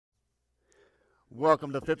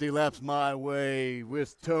Welcome to 50 Laps My Way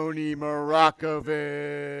with Tony Mrakovich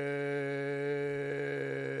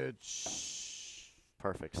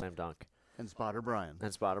Perfect. Slam dunk. and Spotter Brian.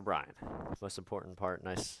 And Spotter Brian. Most important part.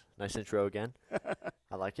 Nice intro again.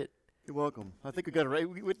 I like it. You're welcome. I think we got it right.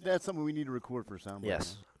 That's something we need to record for soundboard.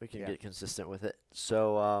 Yes, we can get consistent with it.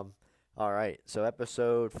 So, all right. So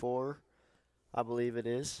episode 4, I believe it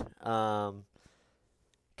is.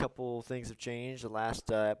 Couple things have changed. The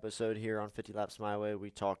last episode here on 50 Laps My Way, we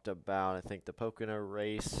talked about, I think, the Pocono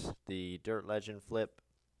race, the Dirt Legend flip.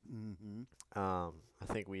 Mm-hmm. I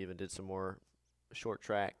think we even did some more short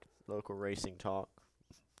track local racing talk.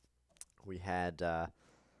 We had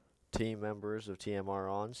team members of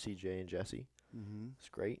TMR on, CJ and Jesse. Mm-hmm. It's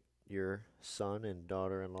great. Your son and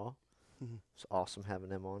daughter-in-law. Mm-hmm. It's awesome having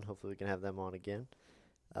them on. Hopefully we can have them on again.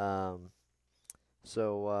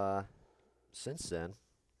 So since then,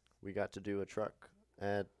 we got to do a truck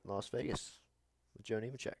at Las Vegas with Joe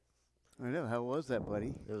Nemechek. I know. How was that,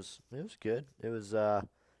 buddy? It was good. It was a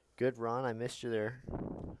good run. I missed you there.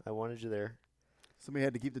 I wanted you there. Somebody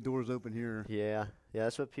had to keep the doors open here. Yeah,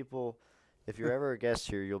 that's what people. If you're ever a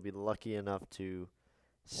guest here, you'll be lucky enough to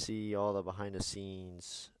see all the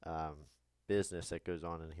behind-the-scenes business that goes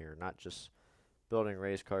on in here. Not just building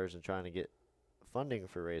race cars and trying to get funding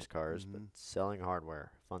for race cars, but selling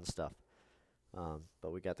hardware, fun stuff.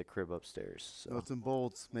 But we got the crib upstairs. So Nuts and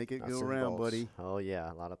bolts. Make it nuts go and around, bolts. buddy. Oh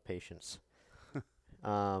yeah, a lot of patience.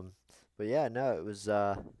 But yeah, no, it was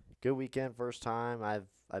a good weekend. First time I've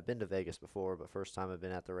been to Vegas before, but first time I've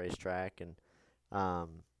been at the racetrack, and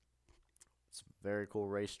it's a very cool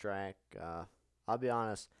racetrack. I'll be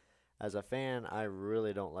honest, as a fan, I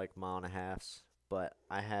really don't like mile and a halves, but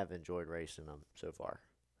I have enjoyed racing them so far.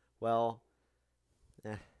 Well,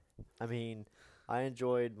 I mean, I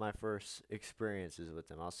enjoyed my first experiences with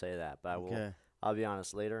them. I'll say that, but I'll be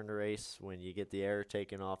honest. Later in the race, when you get the air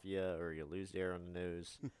taken off you, or you lose the air on the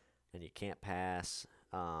nose, and you can't pass,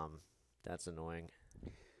 that's annoying.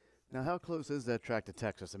 Now, how close is that track to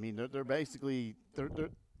Texas? I mean, they're basically there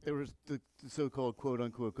was the so-called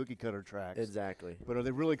quote-unquote cookie-cutter tracks. Exactly. But are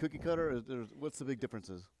they really cookie-cutter? What's the big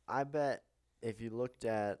differences? I bet if you looked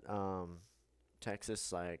at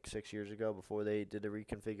Texas like 6 years ago before they did the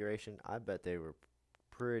reconfiguration, I bet they were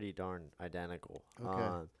pretty darn identical.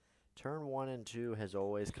 Okay. Turn 1 and 2 has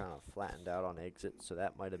always kind of flattened out on exit, so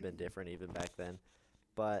that might have been different even back then.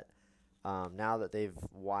 But now that they've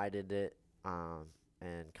widened it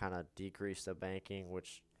and kind of decreased the banking,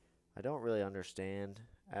 which I don't really understand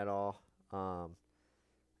at all.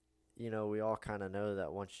 We all kind of know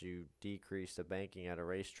that once you decrease the banking at a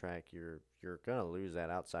racetrack, you're gonna lose that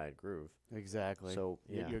outside groove. Exactly. So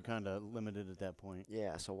you're kind of limited at that point.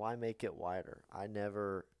 Yeah. So why make it wider? I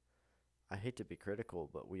hate to be critical,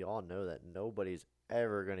 but we all know that nobody's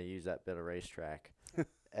ever gonna use that bit of racetrack.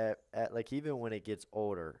 Like even when it gets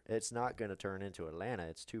older, it's not gonna turn into Atlanta.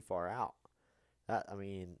 It's too far out.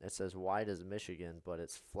 It's as wide as Michigan, but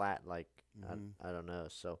it's flat. Like I don't know.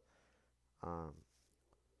 So,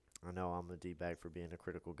 I know I'm a D-bag for being a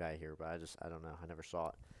critical guy here, but I don't know. I never saw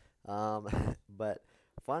it. But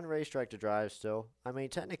fun racetrack to drive still. I mean,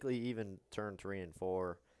 technically even turn 3 and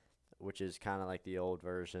 4, which is kind of like the old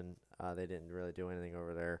version. They didn't really do anything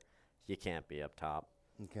over there. You can't be up top.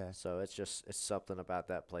 Okay. So it's something about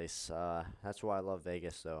that place. That's why I love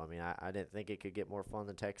Vegas, though. I mean, I didn't think it could get more fun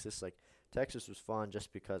than Texas. Like, Texas was fun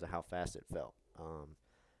just because of how fast it felt.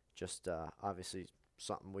 Obviously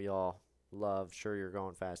something we all love. Sure, you're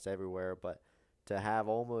going fast everywhere, but to have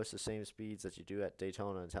almost the same speeds that you do at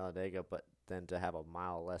Daytona and Talladega, but then to have a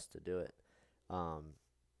mile less to do it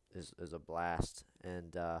is a blast.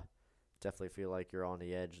 And definitely feel like you're on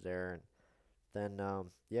the edge there. And then,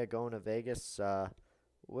 going to Vegas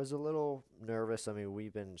was a little nervous. I mean,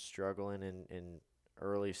 we've been struggling in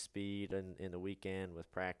early speed in the weekend with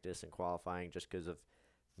practice and qualifying just because of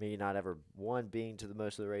me not ever, being to the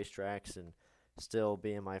most of the racetracks and still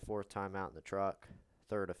being my 4th time out in the truck,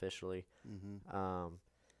 3rd officially.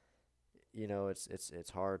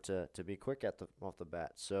 It's hard to be quick off the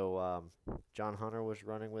bat. So John Hunter was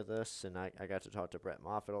running with us, and I got to talk to Brett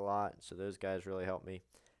Moffitt a lot, so those guys really helped me.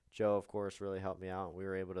 Joe, of course, really helped me out, and we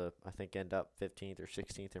were able to, I think, end up 15th or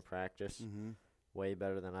 16th in practice. Way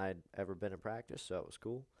better than I'd ever been in practice, so it was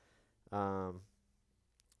cool.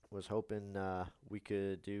 Was hoping we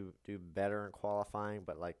could do better in qualifying,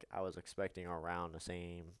 but like I was expecting around the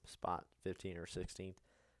same spot, 15th or 16th.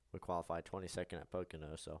 We qualified 22nd at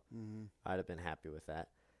Pocono, so I'd have been happy with that.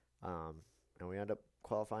 And we ended up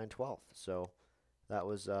qualifying 12th, so that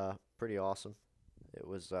was pretty awesome. It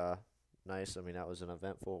was nice. I mean, that was an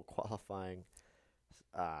eventful qualifying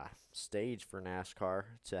stage for NASCAR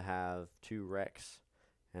to have 2 wrecks,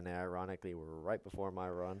 and they ironically were right before my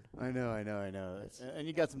run. I know. It's, And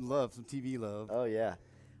you got some love, some TV love. oh yeah, I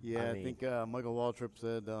Yeah, I mean, think Michael Waltrip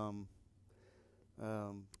said um,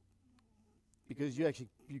 because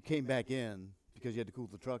you came back in because you had to cool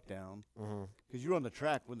the truck down hmm because you were on the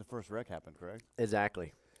track when the first wreck happened, correct?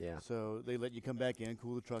 exactly. Yeah, So they let you come back in,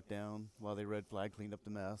 cool the truck down while they red flag cleaned up the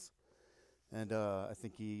mess. And I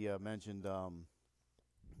think he mentioned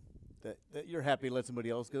that you're happy to let somebody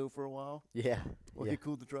else go for a while yeah, while yeah, he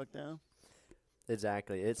cooled the truck down.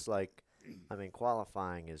 exactly. It's like, I mean,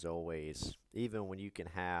 qualifying is always, even when you can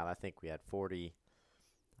have. I think we had 40.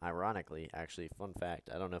 Ironically, actually, fun fact.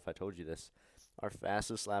 I don't know if I told you this. Our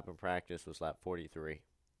fastest lap in practice was lap 43.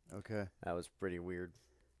 Okay, That was pretty weird.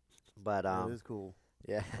 But that is cool.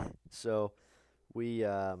 yeah. So we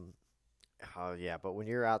oh yeah, but when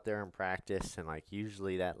you're out there in practice and like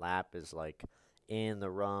usually that lap is like in the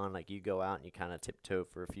run, like you go out and you kind of tiptoe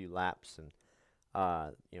for a few laps and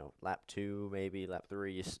lap 2 maybe, lap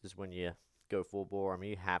 3 is when you go full bore. I mean,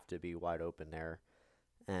 you have to be wide open there.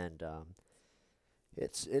 And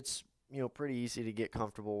it's pretty easy to get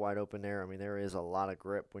comfortable wide open there. I mean, there is a lot of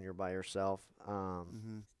grip when you're by yourself.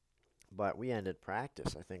 Mm-hmm. But we ended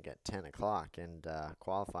practice, I think, at 10 o'clock, and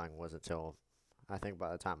qualifying wasn't until, I think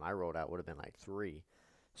by the time I rolled out, would have been like 3.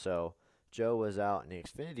 So Joe was out in the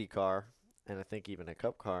Xfinity car, and I think even a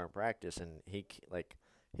Cup car in practice, and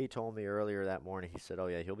he told me earlier that morning, he said, oh,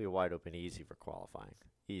 yeah, he'll be wide open easy for qualifying.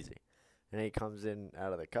 Easy. And he comes in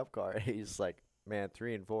out of the Cup car, and he's like, man,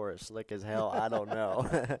 3 and 4 is slick as hell. I don't know.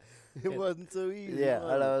 It wasn't so easy. Yeah,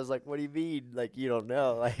 was and it? I was like, what do you mean? Like, you don't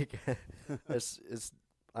know. Like, it's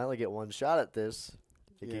I only get one shot at this.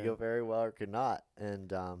 It could Yeah. go very well or it could not. And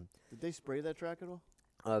Did they spray that track at all?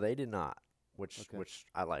 they did not, which Okay. which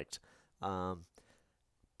I liked.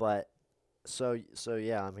 But so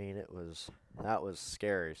yeah, I mean that was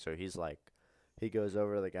scary. So he goes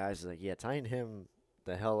over to the guys. He's like, yeah, tighten him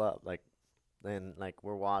the hell up. Like, then like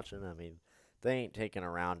we're watching. I mean, they ain't taking a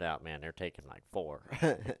round out, man. They're taking like 4,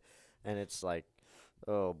 and it's like,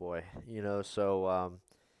 oh boy, So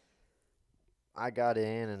I got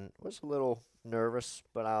in and was a little nervous,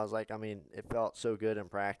 but I was like, I mean, it felt so good in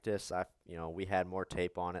practice. We had more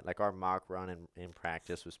tape on it. Like our mock run in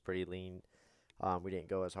practice was pretty lean. We didn't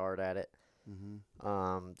go as hard at it.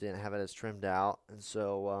 Mm-hmm. Didn't have it as trimmed out, and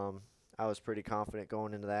so I was pretty confident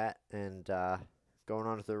going into that. And going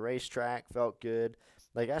onto the racetrack felt good.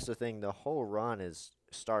 Like that's the thing. The whole run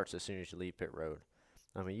starts as soon as you leave pit road.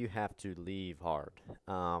 I mean, you have to leave hard.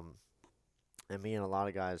 And me and a lot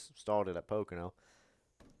of guys stalled it at Pocono.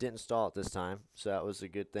 Didn't stall it this time, so that was a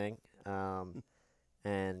good thing.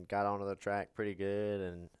 And got onto the track pretty good.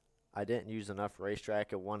 And I didn't use enough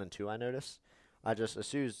racetrack at 1 and 2, I noticed. As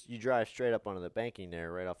soon as you drive straight up onto the banking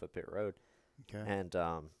there, right off of pit road, Okay. and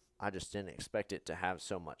I just didn't expect it to have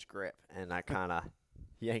so much grip. And I kind of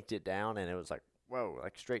yanked it down, and it was like, whoa,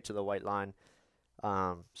 like straight to the white line.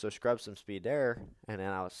 So scrubbed some speed there, and then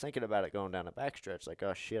I was thinking about it going down the backstretch, like,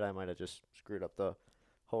 oh shit, I might have just screwed up the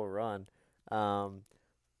whole run.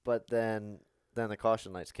 But then the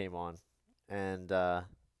caution lights came on, and I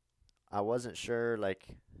wasn't sure, like,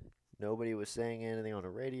 nobody was saying anything on the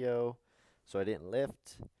radio, so I didn't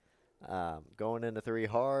lift. Going into 3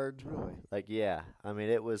 hard, Really? like, yeah, I mean,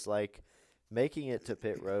 it was like making it to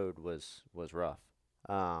pit road was rough.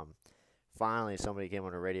 Finally somebody came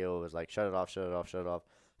on the radio, was like, shut it off, shut it off, shut it off.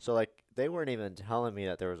 So like they weren't even telling me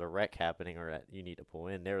that there was a wreck happening or that you need to pull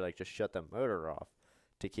in. They were like, just shut the motor off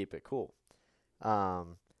to keep it cool.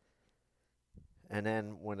 And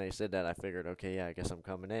then when they said that, I figured, okay, yeah, I guess I'm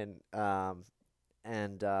coming in.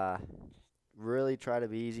 And really try to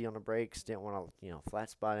be easy on the brakes. Didn't want to flat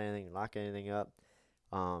spot anything, lock anything up.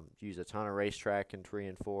 Use a ton of racetrack in 3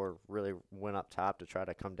 and 4. Really went up top to try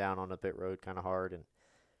to come down on the pit road kind of hard. And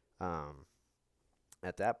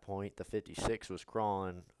at that point, the 56 was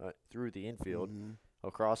crawling through the infield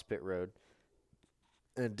across pit road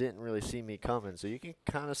and didn't really see me coming. So you can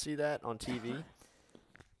kind of see that on TV.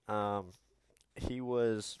 He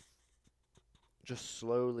was just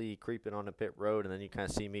slowly creeping on the pit road, and then you kind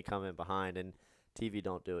of see me coming behind, and TV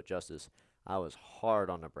don't do it justice. I was hard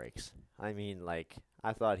on the brakes. I mean, like,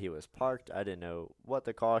 I thought he was parked. I didn't know what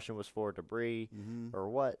the caution was for, debris or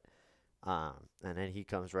what. And then he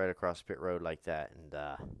comes right across pit road like that, and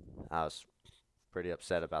I was pretty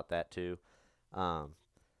upset about that too. And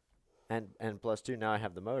plus two, now I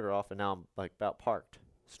have the motor off, and now I'm like about parked.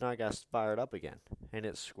 So now I got fired up again, and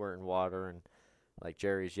it's squirting water, and like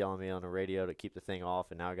Jerry's yelling at me on the radio to keep the thing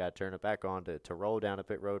off, and now I got to turn it back on to roll down a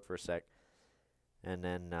pit road for a sec. And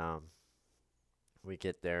then we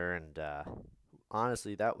get there, and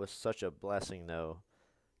honestly, that was such a blessing though,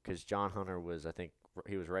 because John Hunter was, I think,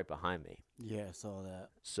 he was right behind me. Yeah, I saw that.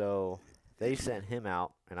 So they sent him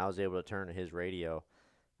out, and I was able to turn to his radio,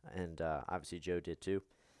 and obviously Joe did too.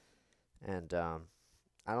 And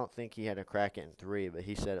I don't think he had to crack it in 3, but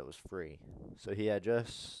he said it was free. So he had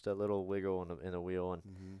just a little wiggle in the wheel,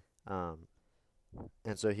 and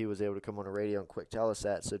so he was able to come on the radio and quick tell us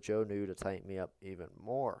that. So Joe knew to tighten me up even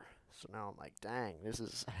more. So now I'm like, dang, this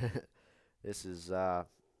is this is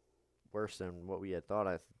worse than what we had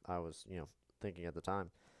thought. I was thinking at the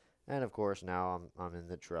time. And of course now I'm in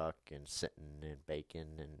the truck and sitting and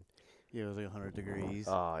baking and Yeah, it was like 100 degrees.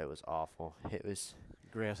 oh, it was awful. It was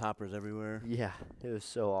Grasshoppers everywhere. yeah, it was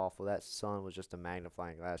so awful. That sun was just a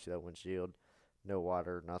magnifying glass through that windshield. No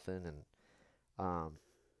water, nothing, and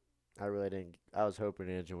I really didn't. I was hoping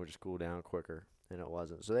the engine would just cool down quicker, and it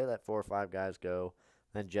wasn't. So they let 4 or 5 guys go.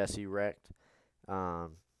 Then Jesse wrecked.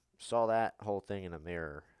 Saw that whole thing in a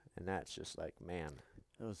mirror, and that's just like, man.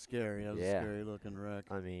 That was scary. That was a scary looking wreck.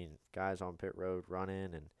 I mean, guys on pit road running,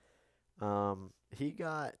 and he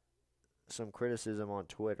got some criticism on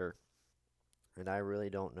Twitter, and I really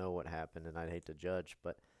don't know what happened, and I'd hate to judge,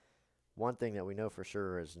 but one thing that we know for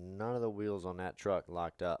sure is none of the wheels on that truck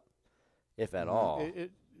locked up, if at all.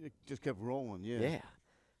 It just kept rolling, yeah.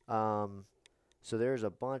 Yeah. So there's a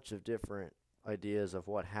bunch of different ideas of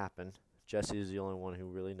what happened. Jesse is the only one who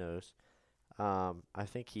really knows. I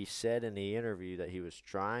think he said in the interview that he was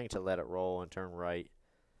trying to let it roll and turn right,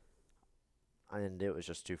 and it was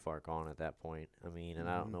just too far gone at that point. I mean, and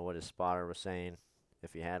I don't know what his spotter was saying,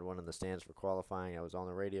 if he had one in the stands for qualifying, I was on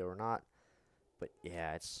the radio or not. But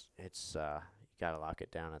yeah, it's you gotta lock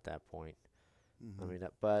it down at that point. I mean,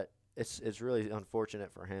 but it's really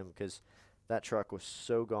unfortunate for him because that truck was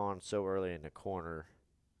so gone so early in the corner.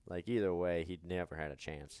 Like either way, he'd never had a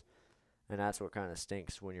chance, and that's what kind of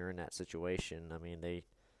stinks when you're in that situation. I mean, it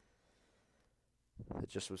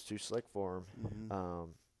just was too slick for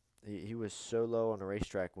him. He was so low on the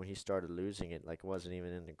racetrack when he started losing it, like wasn't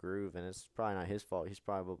even in the groove, and it's probably not his fault. He's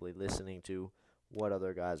probably listening to what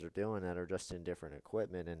other guys are doing that are just in different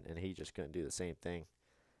equipment, and he just couldn't do the same thing.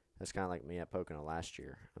 That's kind of like me at Pocono last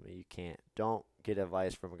year. I mean, don't get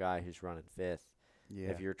advice from a guy who's running 5th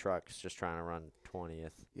if your truck's just trying to run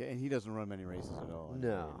 20th. Yeah, and he doesn't run many races at all.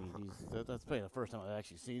 No. I mean, that's probably the first time I've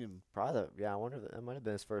actually seen him. Probably, I wonder if that might have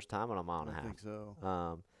been his first time on a mile and a half. I think so.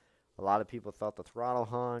 A lot of people thought the throttle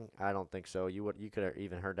hung. I don't think so. You could have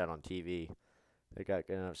even heard that on TV. It got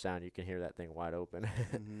good enough sound. You can hear that thing wide open.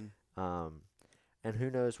 And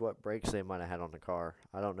who knows what brakes they might have had on the car.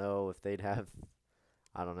 I don't know if they'd have.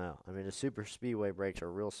 I don't know. I mean, the super speedway brakes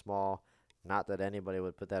are real small. Not that anybody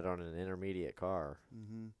would put that on an intermediate car,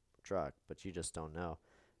 truck, but you just don't know.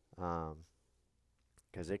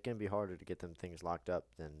 Because it can be harder to get them things locked up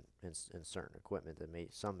than in certain equipment than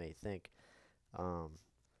some may think.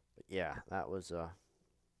 But yeah,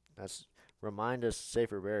 that's remind us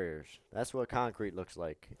safer barriers. That's what concrete looks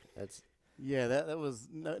like. Yeah, that was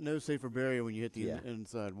no safer barrier when you hit the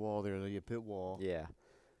inside wall there, the pit wall. Yeah.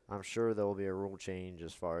 I'm sure there will be a rule change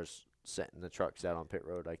as far as setting the trucks out on pit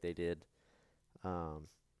road like they did. I'm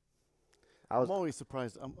always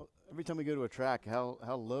surprised. Every time we go to a track, how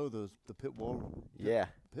low the pit wall. Yeah.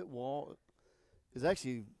 Pit wall is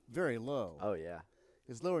actually very low. Oh yeah.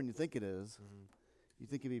 It's lower than you think it is. You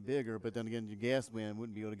think it'd be bigger, but then again, your gas man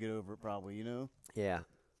wouldn't be able to get over it probably, Yeah.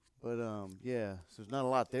 But yeah, so there's not a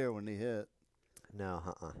lot there when they hit. No,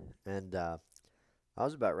 And I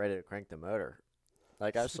was about ready to crank the motor.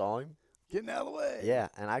 Like I saw him getting out of the way. Yeah,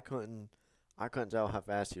 and I couldn't tell how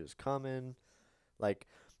fast he was coming. Like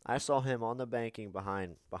I saw him on the banking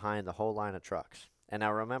behind the whole line of trucks. And I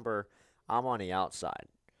remember I'm on the outside.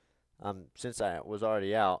 Since I was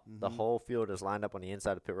already out, the whole field is lined up on the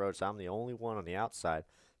inside of pit road, so I'm the only one on the outside.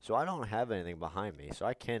 So I don't have anything behind me, so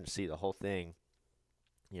I can see the whole thing,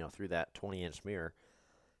 through that 20-inch mirror.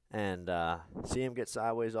 And see him get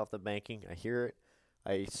sideways off the banking. I hear it.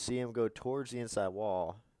 I see him go towards the inside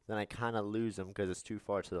wall. Then I kind of lose him because it's too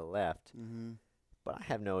far to the left. But I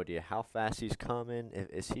have no idea how fast he's coming.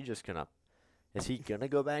 Is he gonna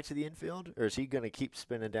go back to the infield, or is he gonna keep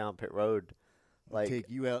spinning down pit road? Like take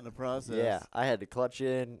you out in the process. Yeah, I had the clutch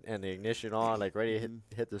in and the ignition on, like ready to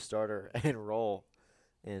hit the starter and roll,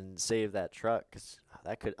 and save that truck. 'Cause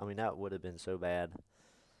that would have been so bad.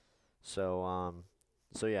 So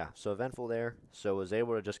yeah, so eventful there. So was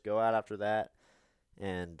able to just go out after that,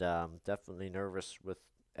 and definitely nervous with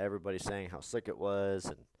everybody saying how slick it was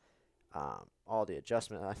and all the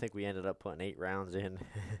adjustment. I think we ended up putting 8 rounds in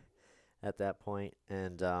at that point,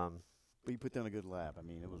 and But you put down a good lap. I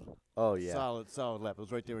mean, it was Oh yeah, solid lap. It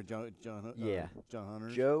was right there with yeah. John Hunter.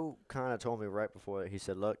 Joe kind of told me right before. He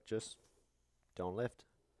said, "Look, just don't lift."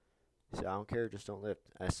 He said, "I don't care, just don't lift."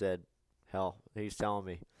 I said, "Hell," he's telling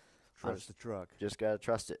me. Trust the truck. Just gotta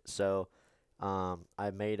trust it. So, I'm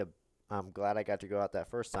glad I got to go out that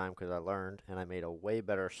first time because I learned, and I made a way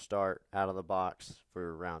better start out of the box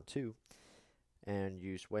for round 2, and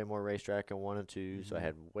used way more racetrack in 1 and 2. So I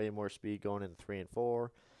had way more speed going in 3 and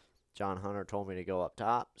 4. John Hunter told me to go up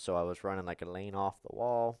top, so I was running like a lane off the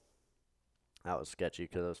wall. That was sketchy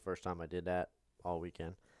because it was the first time I did that all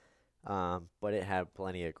weekend. But it had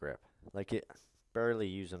plenty of grip. Like it barely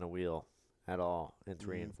using a wheel at all in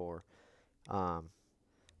 3 and 4.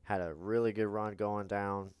 Had a really good run going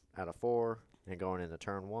down out of 4 and going into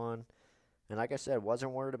turn 1. And like I said,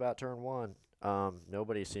 wasn't worried about turn 1.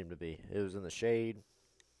 Nobody seemed to be. It was in the shade.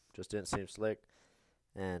 Just didn't seem slick.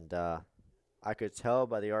 And I could tell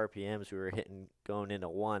by the RPMs we were hitting going into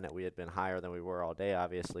 1 that we had been higher than we were all day,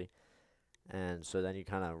 obviously. And so then you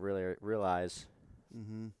kind of really realize,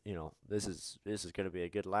 you know, this is going to be a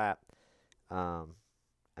good lap.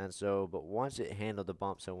 And so, but once it handled the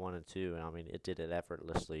bumps in 1 and 2, and I mean, it did it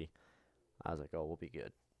effortlessly, I was like, oh, we'll be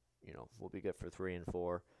good. You know, we'll be good for 3 and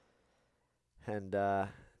 4. And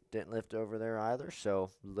didn't lift over there either.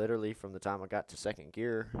 So literally from the time I got to second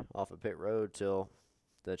gear off of pit road till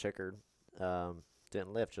the checkered,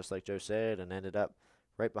 didn't lift, just like Joe said, and ended up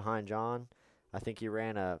right behind John. I think he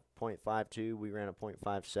ran a .52. We ran a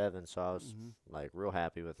 .57, so I was like real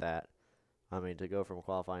happy with that. I mean, to go from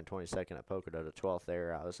qualifying 22nd at Pocono to 12th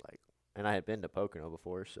there, I was like, and I had been to Pocono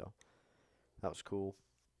before, so that was cool.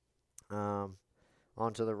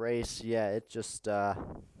 Onto the race, yeah, it just I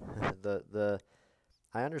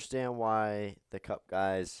understand why the Cup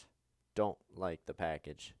guys don't like the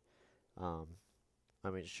package. I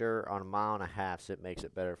mean, sure, on a mile and a half, it makes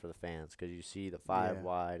it better for the fans because you see the 5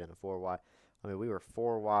 wide and the 4 wide. I mean, we were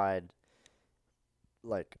 4 wide,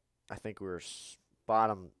 like, I think we were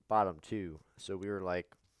bottom 2. So we were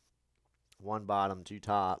like 1 bottom, 2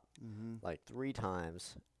 top, like 3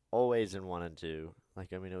 times, always in 1 and 2.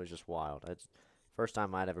 Like, I mean, it was just wild. It's first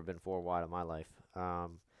time I'd ever been 4 wide in my life.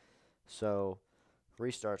 So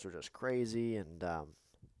restarts were just crazy, and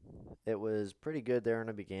it was pretty good there in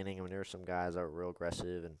the beginning. I mean, there were some guys that were real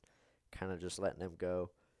aggressive and kind of just letting them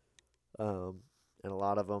go. And a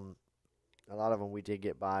lot of them we did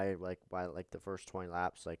get by the first 20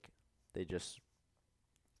 laps. Like, they just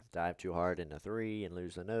dive too hard into 3 and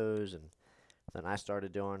lose the nose, and then I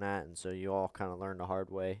started doing that, and so you all kind of learn the hard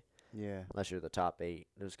way. Yeah. Unless you're the top 8.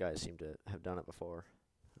 Those guys seem to have done it before.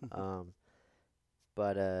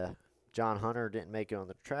 But John Hunter didn't make it on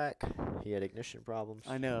the track. He had ignition problems.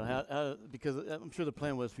 I know. How because I'm sure the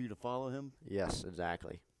plan was for you to follow him. Yes,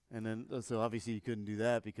 exactly. And then, so obviously you couldn't do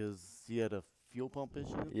that because he had a fuel pump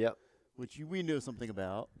issue. Yep. Which we knew something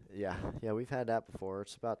about. Yeah, we've had that before.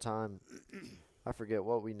 It's about time. I forget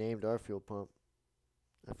what we named our fuel pump.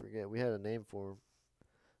 I forget. We had a name for him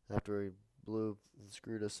after he blew and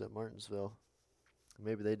screwed us at Martinsville.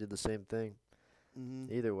 Maybe they did the same thing.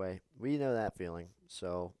 Either way, we know that feeling.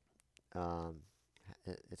 So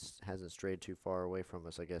it hasn't strayed too far away from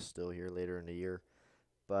us, I guess, still here later in the year.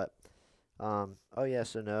 But,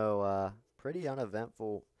 pretty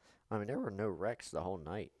uneventful. I mean, there were no wrecks the whole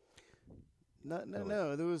night.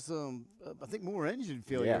 No. There was, I think, more engine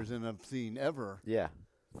failures than I've seen ever. Yeah.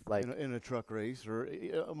 Like in a truck race or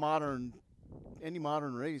any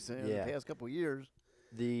modern race in the past couple of years.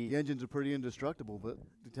 The engines are pretty indestructible, but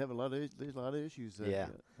they have there's a lot of issues. That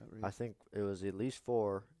I think it was at least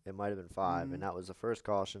 4. It might have been 5, and that was the first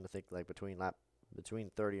caution. I think like between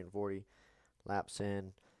 30 and 40 laps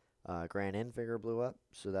in, Grant Enfinger blew up,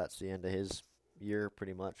 so that's the end of his year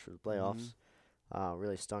pretty much for the playoffs.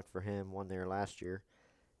 Really stunk for him. Won there last year,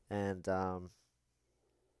 and I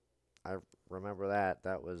remember that.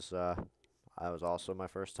 That was also my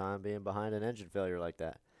first time being behind an engine failure like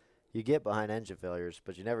that. You get behind engine failures,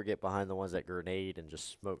 but you never get behind the ones that grenade and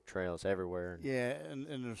just smoke trails everywhere. And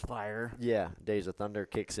there's fire. Yeah, Days of Thunder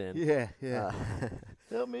kicks in. Yeah.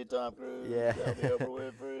 Help me, Tom Cruise. Help me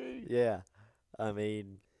over free. Yeah, I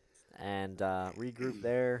mean, and regroup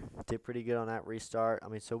there. Did pretty good on that restart. I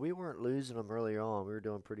mean, so we weren't losing them early on. We were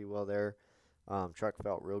doing pretty well there. Truck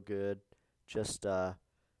felt real good. Just I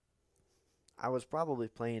was probably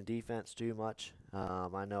playing defense too much.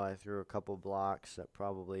 I know I threw a couple blocks that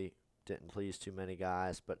probably didn't please too many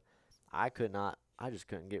guys, but I just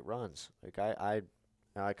couldn't get runs. Like I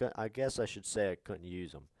guess I should say I couldn't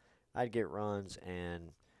use them. I'd get runs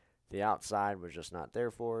and the outside was just not there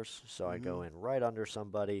for us, so I go in right under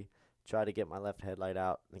somebody, try to get my left headlight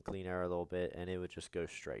out and clean air a little bit, and it would just go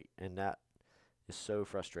straight. And that is so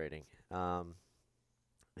frustrating. And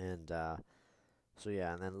so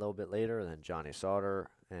yeah, and then a little bit later, then Johnny Sauter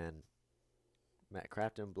and Matt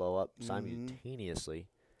Crafton blow up simultaneously.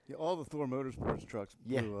 Yeah, all the Thor Motorsports trucks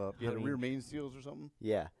blew up. Yeah, the rear main seals or something.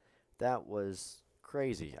 Yeah, that was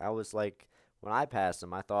crazy. I was like, when I passed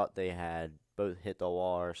them, I thought they had both hit the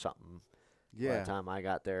wall or something. Yeah. By the time I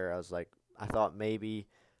got there, I was like, I thought maybe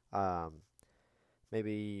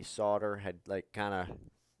Sauter had like kind of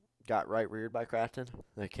got right reared by Crafton.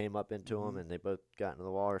 They came up into him, and they both got into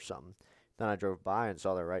the wall or something. Then I drove by and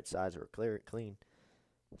saw their right sides were clean.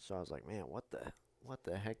 So I was like, man, what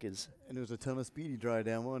the heck is? And there was a ton of speedy dry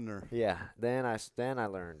down, wasn't there? Yeah. Then I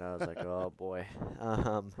learned. I was like, oh boy.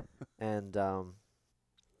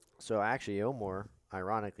 So actually, Ilmor,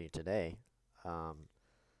 ironically today,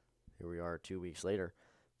 here we are 2 weeks later,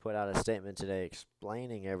 put out a statement today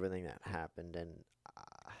explaining everything that happened, and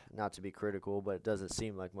not to be critical, but it doesn't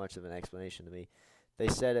seem like much of an explanation to me. They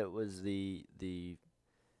said it was the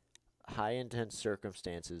high intense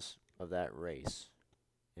circumstances of that race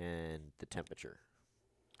and the temperature.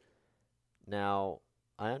 Now,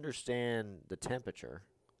 I understand the temperature,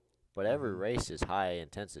 but every race is high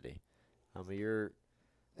intensity. I mean,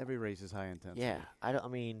 every race is high intensity. Yeah, I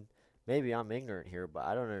mean, maybe I'm ignorant here, but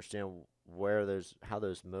I don't understand how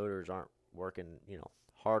those motors aren't working,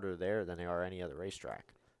 harder there than they are any other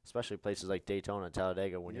racetrack, especially places like Daytona and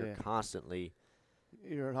Talladega when you're constantly.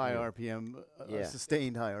 You're at high RPM,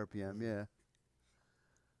 sustained high RPM, yeah.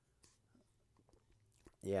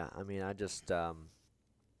 Yeah, I mean, I just,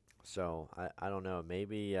 so I don't know.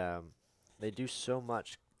 Maybe they do so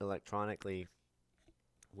much electronically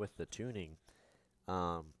with the tuning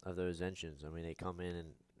of those engines. I mean, they come in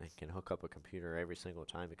and can hook up a computer every single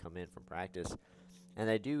time they come in from practice, and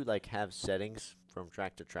they do like have settings from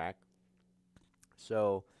track to track.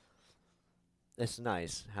 So it's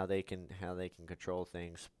nice how they can control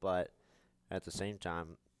things, but at the same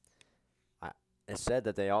time, it said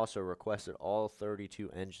that they also requested all 32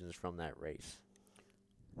 engines from that race.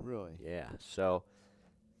 Really? Yeah. So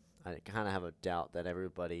I kind of have a doubt that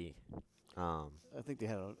everybody. I think they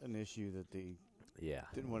had an issue that they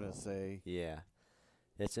didn't want to say. Yeah.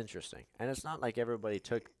 It's interesting. And it's not like everybody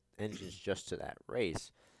took engines just to that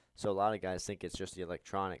race. So a lot of guys think it's just the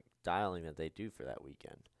electronic dialing that they do for that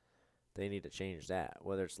weekend. They need to change that.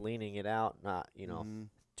 Whether it's leaning it out, not,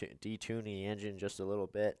 detuning the engine just a little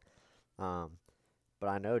bit. But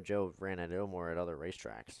I know Joe ran at Ilmor at other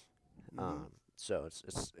racetracks. So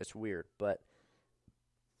it's weird. But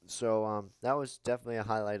so that was definitely a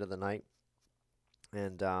highlight of the night.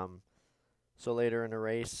 And so later in the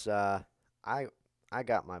race, I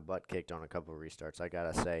got my butt kicked on a couple of restarts, I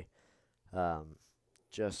gotta say.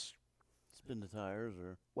 Just spin the tires,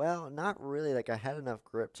 or? Well, not really. Like, I had enough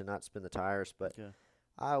grip to not spin the tires, but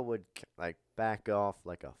I would like back off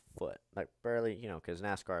like a foot, like barely, because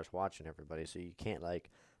NASCAR is watching everybody, so you can't like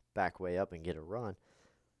back way up and get a run.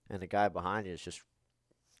 And the guy behind you is just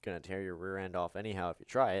gonna tear your rear end off anyhow if you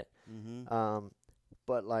try it.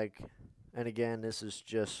 But like, and again, this is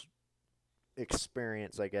just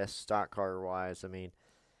experience, I guess, stock car wise. I mean,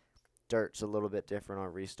 dirt's a little bit different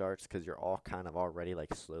on restarts because you're all kind of already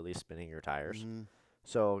like slowly spinning your tires.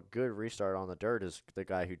 So a good restart on the dirt is the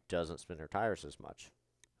guy who doesn't spin their tires as much.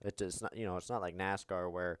 It's not, it's not like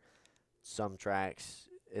NASCAR where some tracks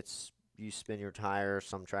it's you spin your tires,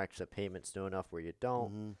 some tracks the pavement's new enough where you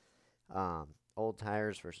don't. Old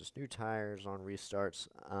tires versus new tires on restarts.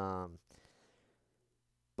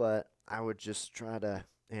 But I would just try to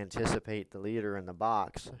anticipate the leader in the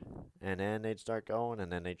box, and then they'd start going,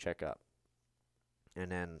 and then they'd check up.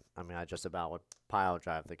 And then, I mean, I just about would pile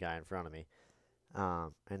drive the guy in front of me.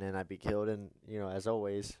 And then I'd be killed, and, as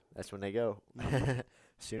always, that's when they go. As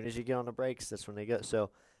soon as you get on the brakes, that's when they go.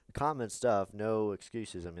 So, common stuff, no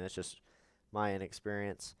excuses. I mean, that's just my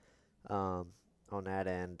inexperience on that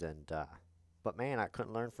end. And but, man, I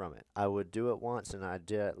couldn't learn from it. I would do it once, and I'd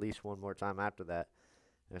do it at least one more time after that.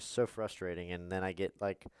 It's so frustrating, and then I get,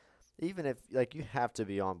 like, even if, like, you have to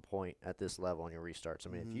be on point at this level on your restarts. I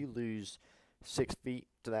mean, if you lose 6 feet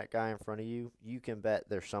to that guy in front of you, you can bet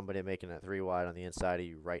there's somebody making it 3 wide on the inside of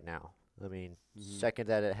you right now. I mean, second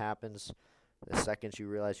that it happens, the second you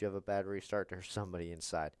realize you have a bad restart, there's somebody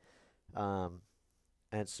inside. And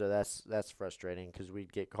so that's frustrating because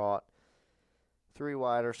we'd get caught 3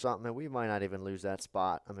 wide or something, and we might not even lose that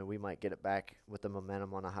spot. I mean, we might get it back with the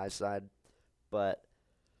momentum on the high side, but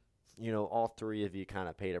all three of you kind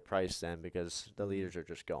of paid a price then because the leaders are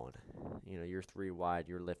just going. You're 3 wide,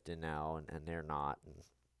 you're lifting now, and they're not. And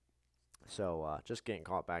so just getting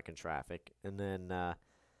caught back in traffic. And then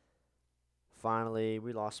finally,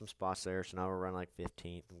 we lost some spots there, so now we're running like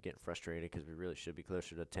 15th. I'm getting frustrated because we really should be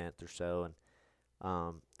closer to 10th or so.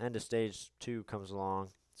 And end of stage 2 comes along,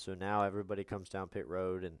 so now everybody comes down pit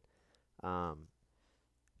road and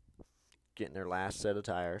getting their last set of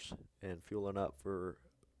tires and fueling up for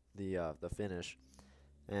the finish.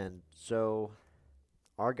 And so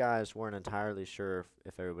our guys weren't entirely sure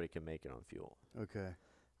if everybody could make it on fuel. Okay.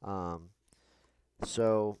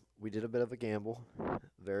 So we did a bit of a gamble,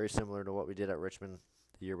 very similar to what we did at Richmond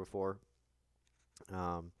the year before.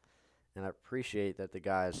 And I appreciate that the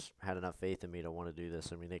guys had enough faith in me to want to do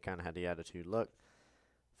this. I mean, they kind of had the attitude, look,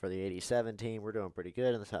 for the 87 team, we're doing pretty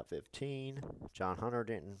good in the top 15. John Hunter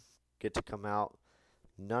didn't get to come out.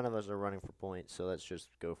 None of us are running for points, so let's just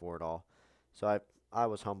go for it all. So I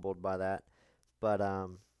was humbled by that, but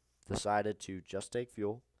decided to just take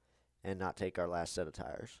fuel and not take our last set of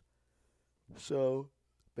tires. So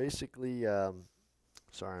basically,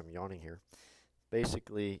 sorry, I'm yawning here.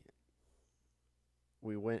 Basically,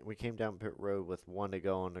 we came down pit road with 1 to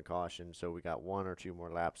go on the caution, so we got 1 or 2 more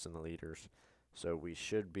laps in the leaders. So we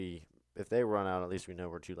should be, if they run out, at least we know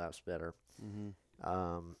we're 2 laps better.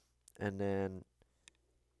 Mm-hmm. And then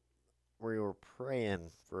we were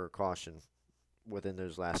praying for a caution within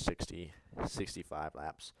those last 65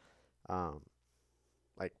 laps.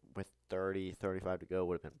 Like with 30, 35 to go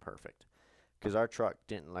would have been perfect. Because our truck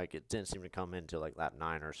didn't seem to come in until like lap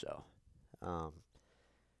 9 or so.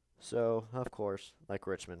 So, of course, like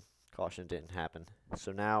Richmond, caution didn't happen.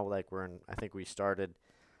 So now, like, I think we started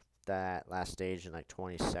that last stage in like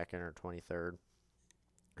 22nd or 23rd.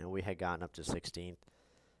 And we had gotten up to 16th.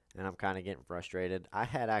 And I'm kind of getting frustrated. I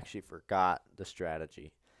had actually forgot the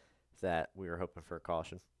strategy that we were hoping for a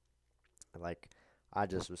caution. Like, I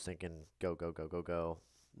just was thinking, go, go, go, go, go.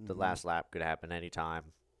 Mm-hmm. The last lap could happen anytime.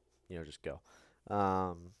 Just go.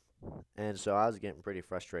 And so I was getting pretty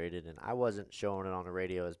frustrated, and I wasn't showing it on the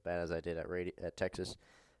radio as bad as I did at Texas.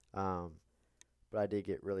 But I did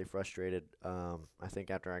get really frustrated. I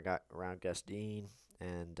think after I got around Gus Dean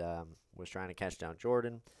and was trying to catch down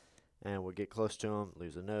Jordan, and would get close to him,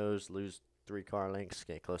 lose a nose, lose 3 car lengths,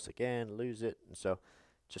 get close again, lose it, and so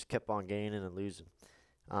just kept on gaining and losing.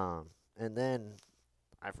 And then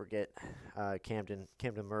I forget Camden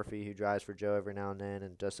Murphy, who drives for Joe every now and then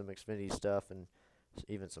and does some Xfinity stuff and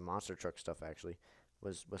even some monster truck stuff actually,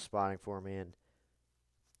 was spotting for me and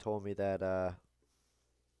told me that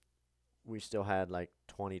we still had like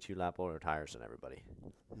 22 lap older tires than everybody.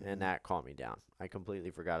 Mm-hmm. And that calmed me down. I completely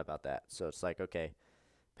forgot about that. So it's like, okay,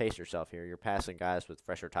 pace yourself here. You're passing guys with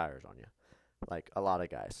fresher tires on you. Like a lot of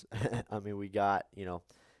guys. I mean, we got,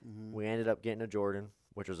 mm-hmm. we ended up getting a Jordan,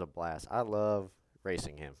 which was a blast. I love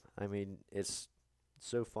racing him. I mean, it's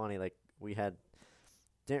so funny. Like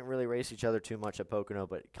didn't really race each other too much at Pocono,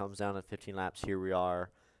 but it comes down to 15 laps. Here we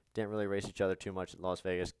are. Didn't really race each other too much at Las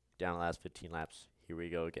Vegas. Down the last 15 laps. Here we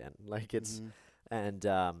go again. Like it's, mm-hmm. and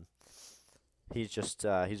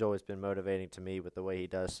he's always been motivating to me with the way he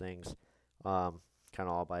does things, kind of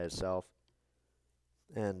all by himself.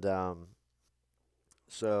 And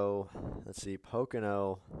so let's see,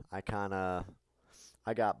 Pocono, I got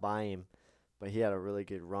by him, but he had a really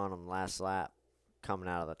good run on the last lap coming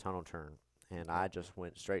out of the tunnel turn. And I just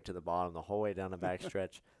went straight to the bottom the whole way down the back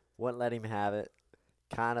stretch. Wouldn't let him have it.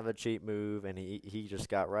 Kind of a cheap move, and he just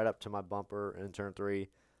got right up to my bumper in turn 3.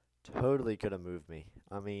 Totally could have moved me.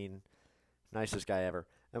 I mean, nicest guy ever.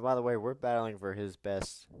 And by the way, we're battling for his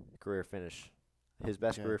best career finish. His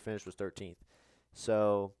best career finish was 13th.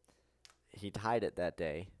 So he tied it that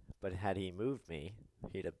day, but had he moved me,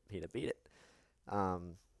 he'd have beat it.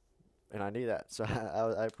 And I knew that, so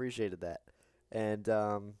I appreciated that.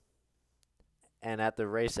 And at the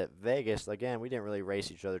race at Vegas, again, we didn't really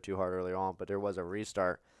race each other too hard early on, but there was a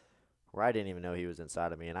restart where I didn't even know he was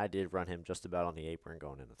inside of me, and I did run him just about on the apron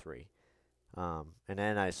going into 3. And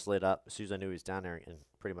then I slid up as soon as I knew he was down there and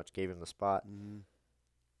pretty much gave him the spot. Mm-hmm.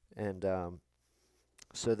 And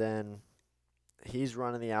so then he's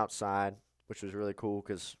running the outside, which was really cool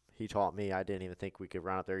because he taught me. I didn't even think we could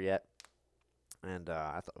run up there yet. And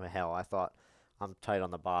I thought I'm tight on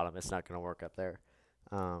the bottom. It's not going to work up there.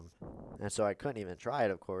 And so I couldn't even try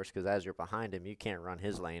it, of course, because as you're behind him, you can't run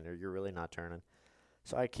his lane or you're really not turning.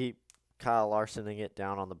 So I keep Kyle Larsoning it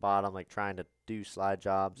down on the bottom, like trying to do slide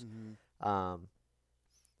jobs. Mm-hmm.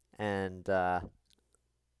 And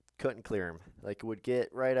couldn't clear him. Like, would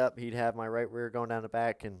get right up, he'd have my right rear going down the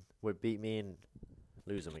back and would beat me and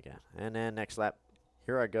lose him again. And then next lap,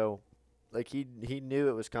 here I go. Like, he knew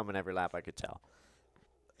it was coming every lap, I could tell.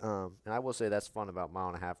 And I will say that's fun about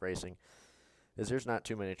 1.5-mile racing. Is there's not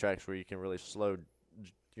too many tracks where you can really throw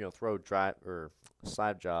drive or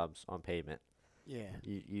slide jobs on pavement. Yeah.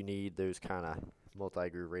 You need those kind of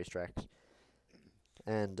multi-groove racetracks.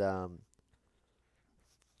 And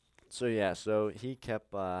so he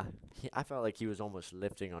kept. I felt like he was almost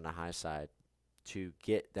lifting on the high side to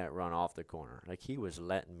get that run off the corner. Like he was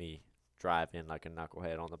letting me drive in like a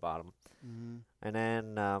knucklehead on the bottom. Mm-hmm. And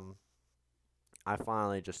then I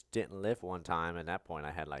finally just didn't lift one time. At that point,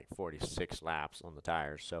 I had like 46 laps on the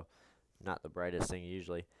tires, so not the brightest thing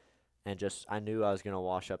usually. And just I knew I was gonna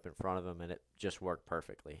wash up in front of him, and it just worked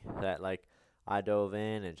perfectly. That like I dove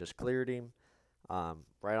in and just cleared him,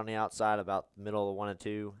 right on the outside, about the middle of 1 and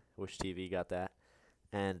 2. Wish TV got that.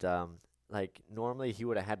 And like normally he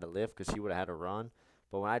would have had to lift because he would have had to run,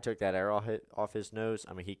 but when I took that arrow hit off his nose,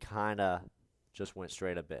 I mean he kind of just went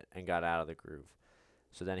straight a bit and got out of the groove.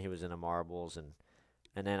 So then he was in the marbles, and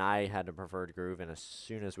then I had the preferred groove, and as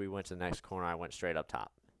soon as we went to the next corner, I went straight up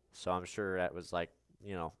top. So I'm sure that was like,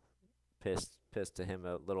 pissed to him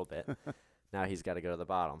a little bit. Now he's got to go to the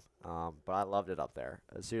bottom. But I loved it up there.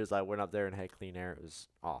 As soon as I went up there and had clean air, it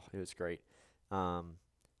was great.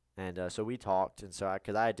 So we talked, and so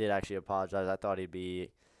because I did actually apologize. I thought he'd be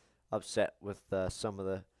upset with some of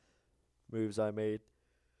the moves I made.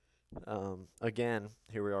 Again,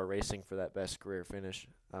 here we are racing for that best career finish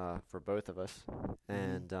for both of us.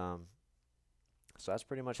 And so that's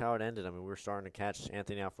pretty much how it ended. I mean, we were starting to catch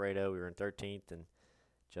Anthony Alfredo. We were in 13th and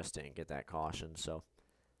just didn't get that caution. So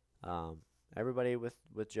everybody with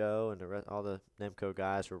Joe and all the Nemco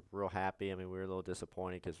guys were real happy. I mean, we were a little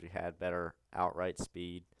disappointed because we had better outright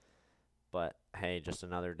speed. But, hey, just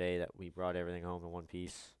another day that we brought everything home in one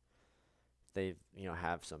piece. They've,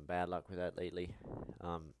 have some bad luck with that lately.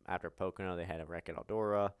 After Pocono, they had a wreck at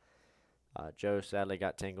Eldora. Joe sadly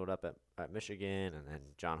got tangled up at Michigan, and then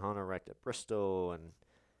John Hunter wrecked at Bristol, and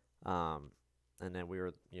then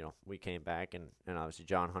we came back, and obviously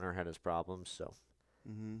John Hunter had his problems, so.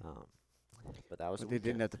 But that was. But they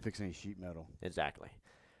didn't have to fix any sheet metal. Exactly.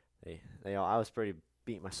 I was pretty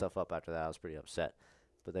beating myself up after that. I was pretty upset,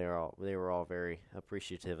 but they were all very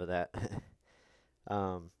appreciative of that.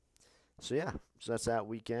 So that's that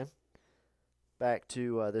weekend. Back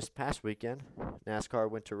to this past weekend, NASCAR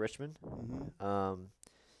went to Richmond. What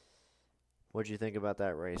did you think about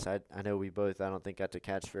that race? I know we both, I don't think, got to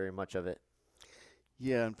catch very much of it.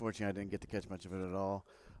 Yeah, unfortunately, I didn't get to catch much of it at all.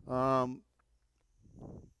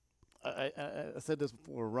 I said this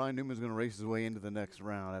before. Ryan Newman's going to race his way into the next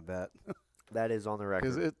round, I bet. That is on the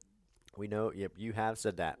record. We know. Yep, you have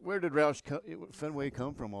said that. Where did Fenway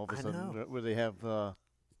come from all of a sudden? Where they have,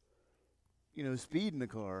 speed in the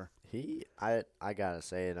car. I gotta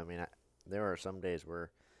say it. I mean, there are some days where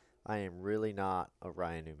I am really not a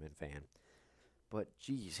Ryan Newman fan, but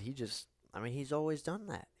geez, he's always done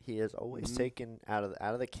that. He has always taken out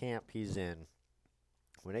of the camp he's in.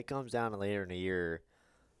 When it comes down to later in the year,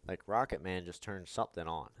 like Rocket Man just turns something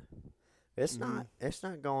on. It's not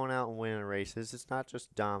going out and winning races. It's not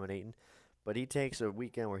just dominating, but he takes a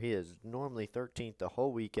weekend where he is normally 13th the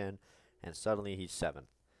whole weekend, and suddenly he's 7th.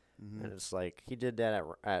 And it's like he did that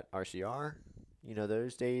at RCR,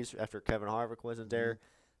 those days after Kevin Harvick wasn't there,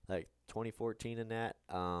 like 2014 and that.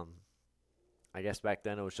 I guess back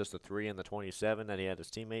then it was just the 3 and the 27 that he had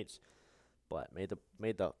his teammates, but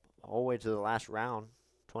made the whole way to the last round,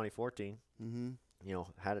 2014.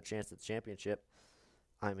 Had a chance at the championship.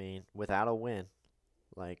 I mean, without a win,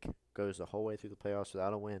 like goes the whole way through the playoffs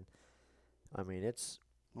without a win. I mean,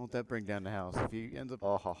 Won't that bring down the house if he ends up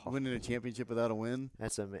winning a championship without a win? I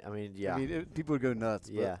mean, yeah. People would go nuts.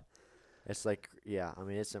 Yeah, it's like, yeah. I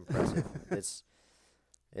mean, it's impressive.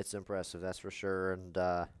 it's impressive, that's for sure. And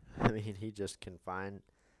I mean, he just can find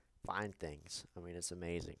things. I mean, it's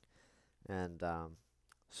amazing. And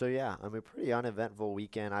so yeah, I mean, pretty uneventful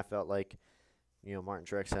weekend. I felt like, Martin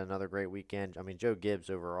Truex had another great weekend. I mean, Joe Gibbs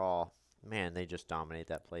overall, man, they just dominate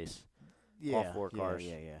that place. Yeah, all 4 cars.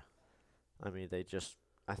 Yeah. I mean, they just.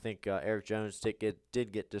 I think Eric Jones did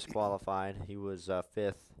get disqualified. He was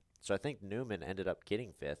 5th. So I think Newman ended up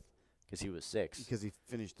getting 5th because he was 6th. Because he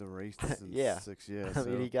finished the race in 6, yeah. I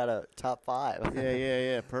mean, he got a top 5.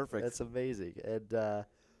 Yeah, perfect. That's amazing. And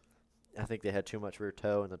I think they had too much rear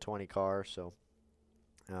toe in the 20 car. So,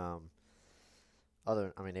 they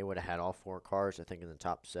would have had all 4 cars, I think, in the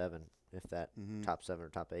top 7, if that, top 7 or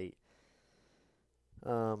top 8.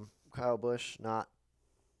 Kyle Busch, not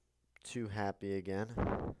too happy again.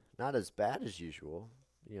 Not as bad as usual.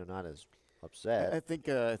 Not as upset. I think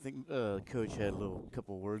Coach had a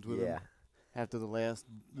couple words with him after the last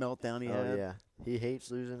meltdown he had. Oh yeah, he hates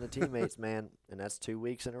losing to teammates, man, and that's 2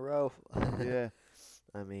 weeks in a row. Yeah,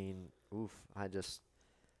 I mean, it's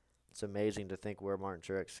amazing to think where Martin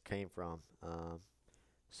Truex came from.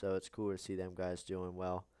 So it's cool to see them guys doing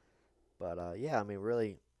well. But, yeah, I mean,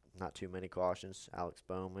 really not too many cautions. Alex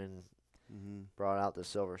Bowman brought out the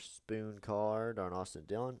silver spoon card on Austin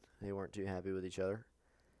Dillon. They weren't too happy with each other.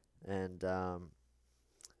 And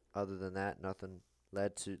other than that, nothing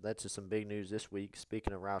led to some big news this week.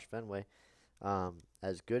 Speaking of Roush Fenway,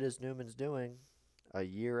 as good as Newman's doing, a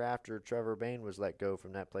year after Trevor Bayne was let go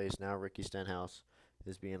from that place, now Ricky Stenhouse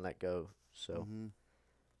is being let go. So,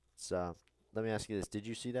 let me ask you this: did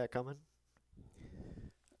you see that coming?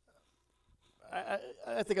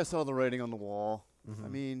 I think I saw the writing on the wall. I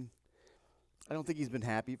mean, I don't think he's been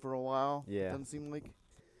happy for a while. Yeah, it doesn't seem like,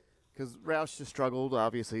 because Roush just struggled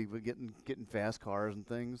obviously with getting fast cars and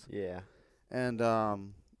things. Yeah, and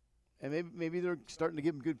maybe they're starting to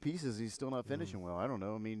give him good pieces. He's still not finishing well. I don't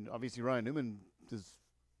know. I mean, obviously Ryan Newman is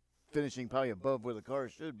finishing probably above where the car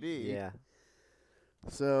should be. Yeah.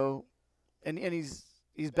 So, and he's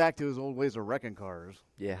back to his old ways of wrecking cars.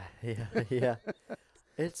 Yeah.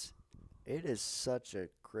 It is such a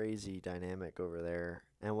crazy dynamic over there.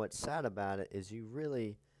 And what's sad about it is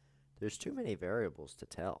there's too many variables to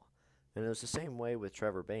tell. And it was the same way with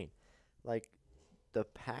Trevor Bayne. Like, the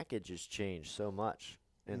package has changed so much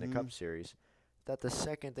in the Cup Series that the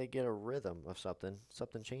second they get a rhythm of something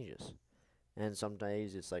changes. And some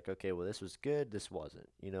days it's like, okay, well, this was good, this wasn't,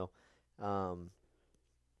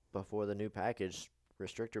 before the new package,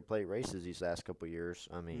 restrictor plate races these last couple of years,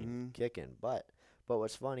 I mean, kicking butt. But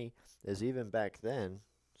what's funny is even back then,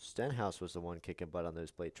 Stenhouse was the one kicking butt on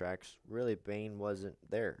those plate tracks. Really, Bayne wasn't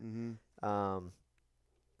there. And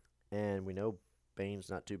we know Bayne's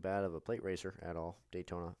not too bad of a plate racer at all.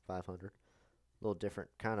 Daytona 500. A little different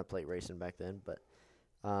kind of plate racing back then. But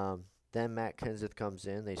then Matt Kenseth comes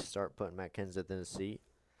in. They start putting Matt Kenseth in the seat.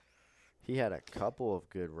 He had a couple of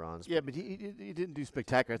good runs. Yeah, but he didn't do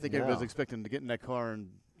spectacular. I think everybody was expecting him to get in that car and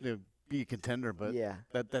be a contender, but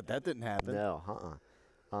that didn't happen. No,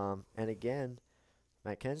 and again,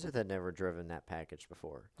 Matt Kenseth had never driven that package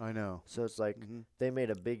before. I know. So it's like they made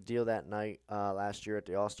a big deal that night last year at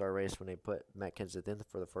the All-Star race when they put Matt Kenseth in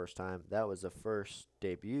for the first time. That was the first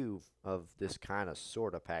debut of this kind of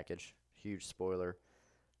sort of package. Huge spoiler,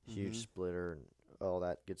 huge splitter, and all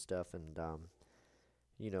that good stuff. And,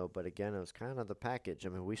 but again, it was kind of the package. I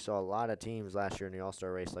mean, we saw a lot of teams last year in the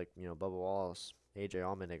All-Star race, like, Bubba Wallace, A.J.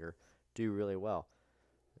 Allmendinger, do really well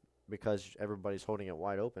because everybody's holding it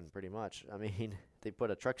wide open pretty much. I mean, they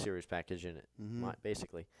put a Truck Series package in it,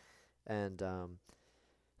 basically. And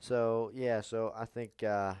so I think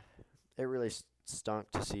it really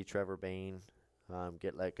stunk to see Trevor Bayne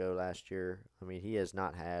get let go last year. I mean, he has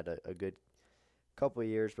not had a good couple of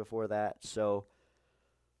years before that, so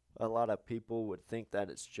a lot of people would think that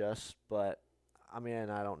it's just, but I mean,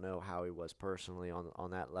 I don't know how he was personally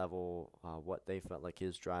on that level, what they felt like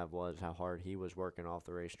his drive was, how hard he was working off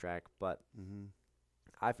the racetrack. But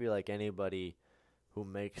I feel like anybody who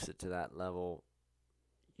makes it to that level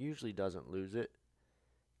usually doesn't lose it.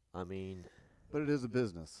 I mean, but it is a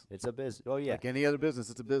business. It's a business. Oh, yeah. Like any other business,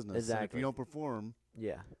 it's a business. Exactly. And if you don't perform,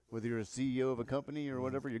 whether you're a CEO of a company or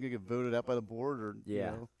whatever, you're going to get voted out by the board or,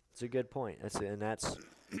 It's a good point. That's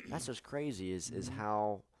what's crazy is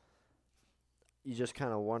how you just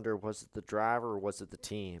kind of wonder, was it the driver or was it the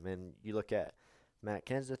team? And you look at Matt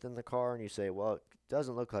Kenseth in the car and you say, well, it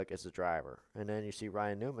doesn't look like it's the driver. And then you see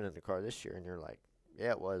Ryan Newman in the car this year and you're like, yeah,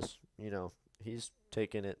 it was. He's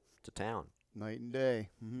taking it to town. Night and day.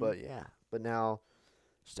 But now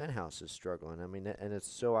Stenhouse is struggling. I mean, and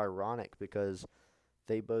it's so ironic because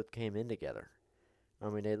they both came in together. I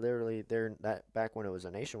mean, back when it was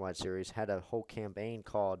a nationwide series, had a whole campaign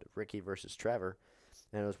called Ricky versus Trevor.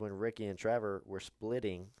 And it was when Ricky and Trevor were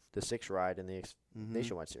splitting the 6 ride in the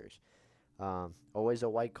nationwide series. Always a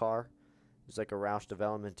white car. It was like a Roush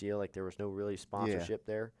development deal. Like there was no really sponsorship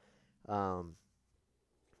there. So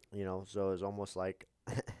it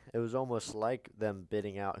was almost like them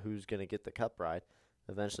bidding out who's going to get the Cup ride.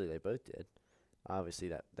 Eventually, they both did. Obviously,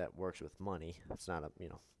 that works with money. It's not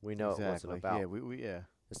we know it wasn't about.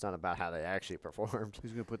 It's not about how they actually performed.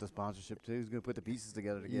 Who's going to put the sponsorship to? Who's going to put the pieces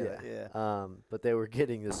together? But they were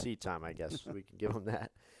getting the seat time, I guess. We can give them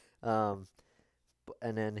that. And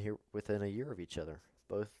then here, within a year of each other,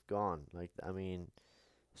 both gone.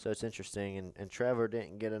 So it's interesting. And Trevor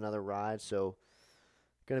didn't get another ride, so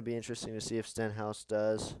going to be interesting to see if Stenhouse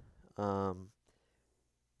does.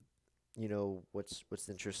 What's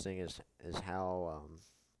interesting is how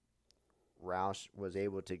Roush was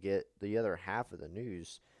able to get the other half of the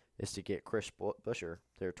news is to get Chris Buescher,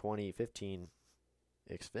 their 2015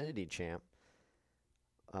 Xfinity champ,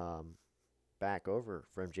 back over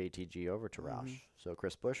from JTG over to Roush. So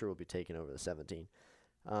Chris Buescher will be taking over the 17.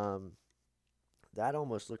 that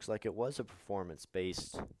almost looks like it was a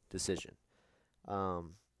performance-based decision.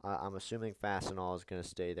 I'm assuming Fastenal is going to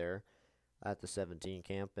stay there at the 17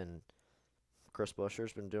 camp, and Chris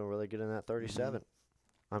Buescher's been doing really good in that 37.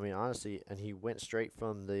 I mean, honestly, and he went straight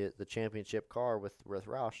from the championship car with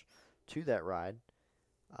Roush to that ride.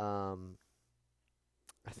 I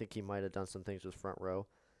think he might have done some things with front row,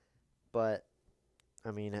 but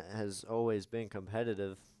I mean, it has always been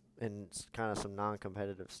competitive and kind of some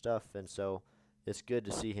non-competitive stuff, and so it's good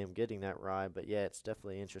to see him getting that ride. But yeah, it's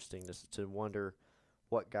definitely interesting to wonder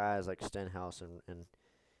what guys like Stenhouse and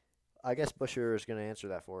I guess Buescher is going to answer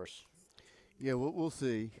that for us. Yeah, we'll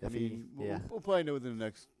see. I mean, we'll probably know within the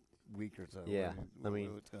next week or so. Yeah, I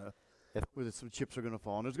mean, whether some chips are going to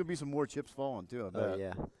fall, and there's going to be some more chips falling too. I bet. Oh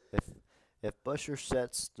yeah, if Buescher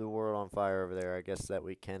sets the world on fire over there, I guess that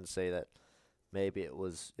we can say that maybe it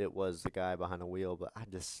was the guy behind the wheel. But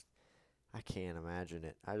I can't imagine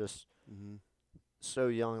it. I just so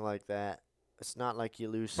young like that. It's not like you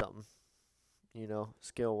lose something,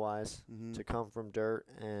 skill wise to come from dirt,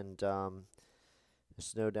 and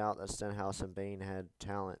there's no doubt that Stenhouse and Bain had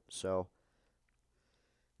talent. So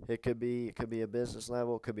it could be a business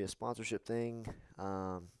level, it could be a sponsorship thing,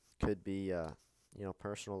 could be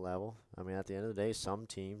personal level. I mean, at the end of the day, some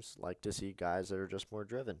teams like to see guys that are just more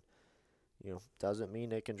driven. Doesn't mean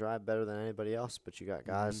they can drive better than anybody else, but you got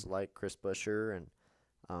guys like Chris Buescher and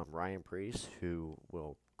Ryan Preece who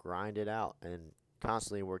will grind it out and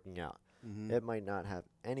constantly working out. It might not have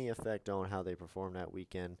any effect on how they perform that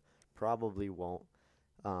weekend. Probably won't.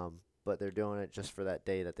 But they're doing it just for that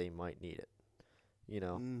day that they might need it.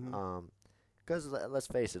 Because let's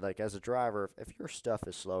face it, like as a driver, if your stuff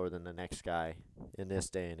is slower than the next guy in this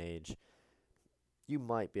day and age, you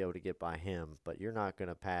might be able to get by him, but you're not going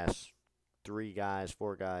to pass 3 guys,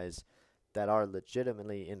 4 guys that are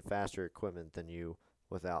legitimately in faster equipment than you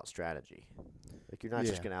without strategy. Like you're not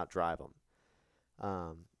just going to outdrive them,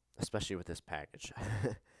 especially with this package.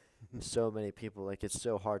 So many people, like it's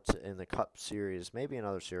so hard to, in the Cup Series, maybe in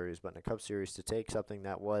other series, but in the Cup Series, to take something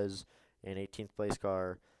that was an 18th place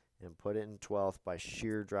car and put it in 12th by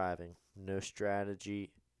sheer driving. No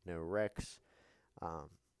strategy, no wrecks.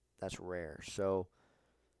 That's rare. So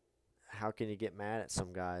how can you get mad at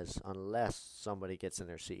some guys unless somebody gets in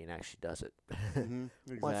their seat and actually does it?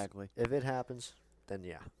 Exactly. If it happens, then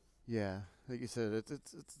yeah. Yeah, like you said,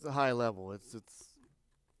 it's a high level.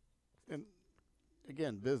 And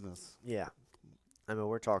again, business. Yeah. I mean,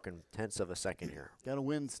 we're talking tenths of a second here. Got to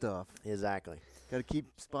win stuff. Exactly. Got to keep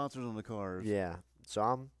sponsors on the cars. Yeah. So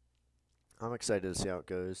I'm excited to see how it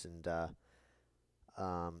goes, and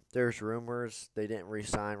there's rumors they didn't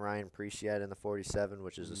re-sign Ryan Preece yet in the 47,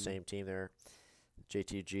 which is the same team there,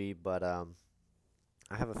 JTG, but I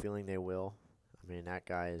have a feeling they will. I mean, that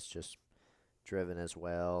guy is just driven as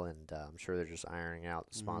well, and I'm sure they're just ironing out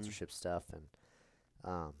the sponsorship stuff, and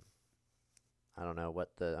I don't know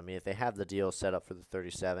if they have the deal set up for the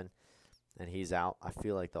 37 and he's out, I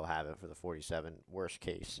feel like they'll have it for the 47, worst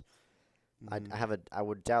case. I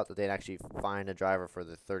would doubt that they'd actually find a driver for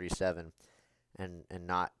the 37 and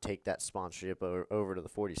not take that sponsorship over to the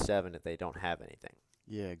 47 if they don't have anything.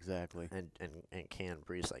 Yeah, exactly. And can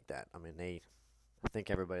Preece like that. I mean, I think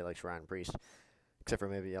everybody likes Ryan Preece, except for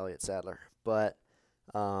maybe Elliott Sadler. But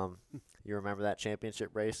you remember that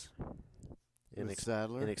championship race?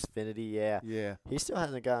 Sadler? In Xfinity, yeah. Yeah. He still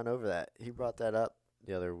hasn't gotten over that. He brought that up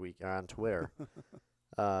the other week on Twitter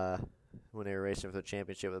when they were racing for the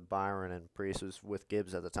championship with Byron, and Preece was with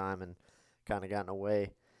Gibbs at the time and kind of gotten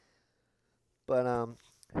away. But,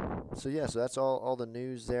 so that's all the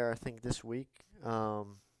news there, I think, this week.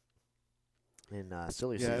 In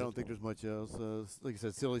silly season. Yeah, I don't think there's much else. Like I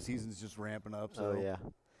said, silly season's just ramping up. So. Oh, yeah.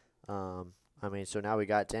 I mean, so now we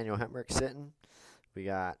got Daniel Hemrick sitting. We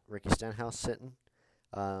got Ricky Stenhouse sitting.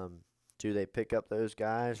 Do they pick up those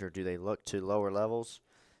guys, or do they look to lower levels?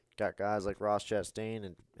 Got guys like Ross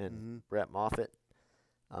Chastain and Brett Moffitt.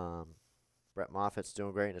 Brett Moffitt's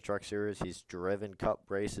doing great in the truck series. He's driven Cup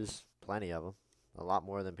races, plenty of them, a lot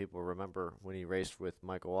more than people remember when he raced with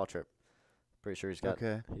Michael Waltrip. Pretty sure he's got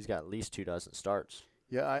at least 2 dozen starts.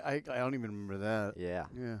 Yeah, I don't even remember that. Yeah.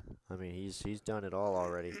 I mean, he's done it all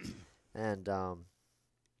already, and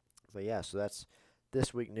but yeah, so that's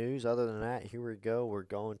this week news. Other than that, here we go. We're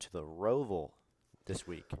going to the Roval this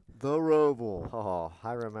week. The Roval. Oh,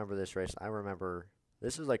 I remember this race. I remember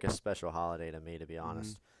this is like a special holiday to me, to be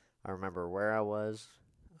honest. I remember where I was,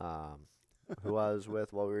 who I was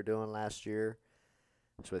with, what we were doing last year.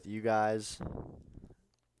 It's with you guys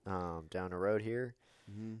down the road here.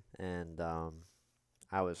 And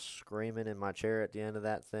I was screaming in my chair at the end of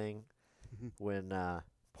that thing when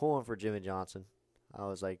pulling for Jimmy Johnson. I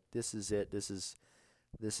was like, this is it.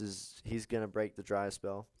 He's going to break the dry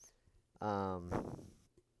spell.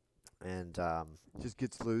 Just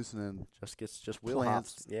gets loose and then just wheel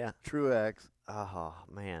hops. Yeah. Truex. Oh,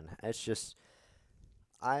 man. It's just,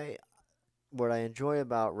 what I enjoy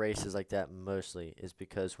about races like that mostly is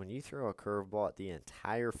because when you throw a curveball at the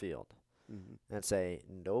entire field and say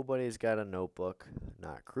nobody's got a notebook,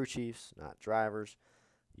 not crew chiefs, not drivers,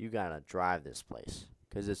 you got to drive this place.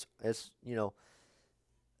 Because it's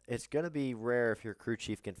going to be rare if your crew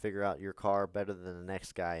chief can figure out your car better than the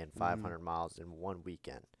next guy in 500 miles in one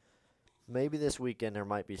weekend. Maybe this weekend there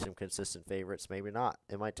might be some consistent favorites, maybe not.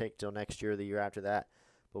 It might take till next year or the year after that.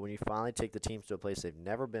 But when you finally take the teams to a place they've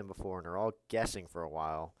never been before and they're all guessing for a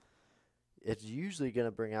while, it's usually going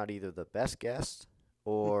to bring out either the best guest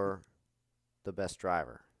or the best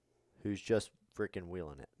driver who's just freaking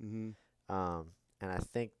wheeling it. And I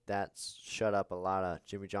think that's shut up a lot of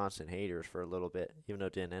Jimmy Johnson haters for a little bit, even though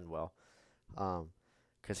it didn't end well.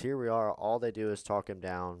 Because here we are, all they do is talk him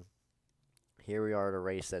down. Here we are at a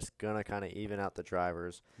race that's going to kind of even out the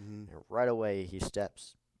drivers. And right away, he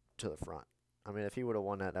steps to the front. I mean, if he would have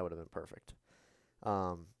won that would have been perfect.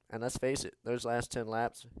 And let's face it, those last 10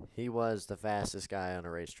 laps, he was the fastest guy on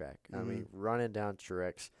a racetrack. I mean, running down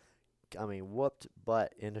Truex, whooped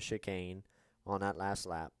butt in the chicane on that last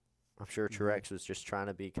lap. I'm sure Truex was just trying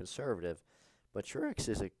to be conservative, but Truex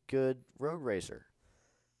is a good road racer.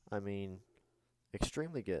 I mean,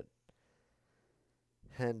 extremely good.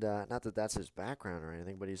 And not that that's his background or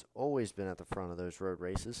anything, but he's always been at the front of those road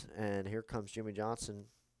races. And here comes Jimmy Johnson,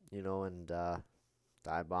 and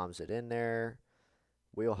dive bombs it in there,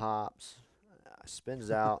 wheel hops, spins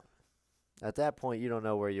out. At that point, you don't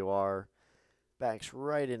know where you are. Backs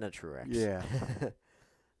right into Truex. Yeah.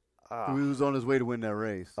 He was on his way to win that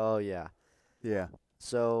race. Oh, yeah. Yeah.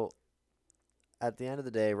 So, at the end of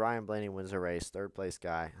the day, Ryan Blaney wins the race, third-place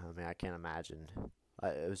guy. I mean, I can't imagine.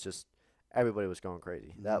 It was just everybody was going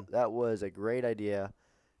crazy. That was a great idea,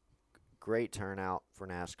 great turnout for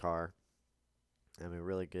NASCAR. I mean,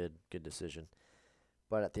 really good decision.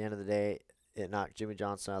 But at the end of the day, it knocked Jimmy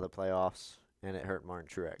Johnson out of the playoffs, and it hurt Martin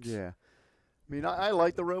Truex. Yeah. I mean, I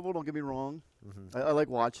like the Roval, don't get me wrong. I like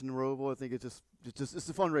watching the Roval. I think it's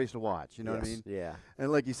a fun race to watch, you know what I mean? Yeah. And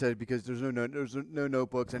like you said, because there's no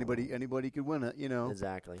notebooks, anybody could win it,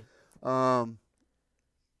 Exactly. I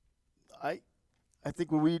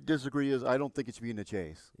think where we disagree is I don't think it should be in the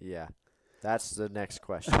chase. Yeah. That's the next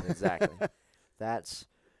question. Exactly.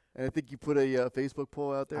 And I think you put a Facebook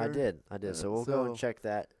poll out there. I did. So we'll go and check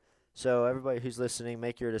that. So everybody who's listening,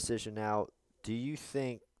 make your decision now. Do you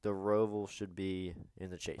think the Roval should be in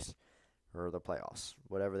the chase or the playoffs?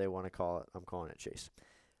 Whatever they want to call it. I'm calling it chase.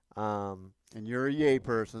 And you're a yay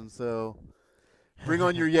person, so bring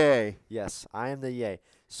on your yay. Yes, I am the yay.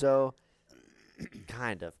 So,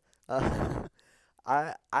 kind of.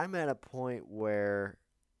 I'm at a point where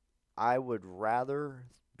I would rather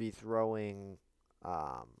be throwing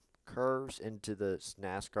curves into the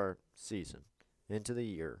NASCAR season, into the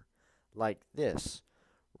year, like this,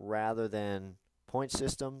 rather than point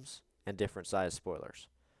systems and different size spoilers.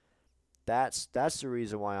 That's the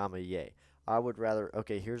reason why I'm a yay. I would rather,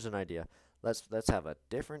 okay, here's an idea. Let's have a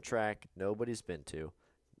different track nobody's been to.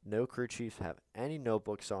 No crew chiefs have any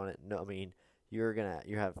notebooks on it. No, I mean, you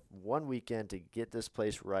have one weekend to get this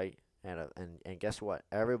place right, and guess what?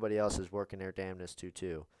 Everybody else is working their damnness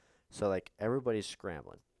too. So like everybody's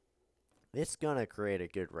scrambling. It's gonna create a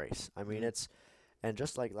good race. I mean, and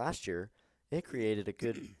just like last year, it created a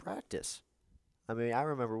good practice. I mean, I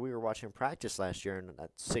remember we were watching practice last year and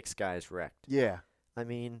 6 guys wrecked. Yeah. I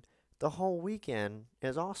mean, the whole weekend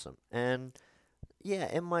is awesome. And yeah,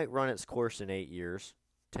 it might run its course in 8 years,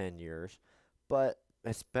 10 years, but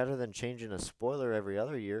it's better than changing a spoiler every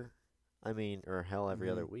other year. I mean, or hell, every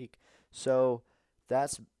other week. So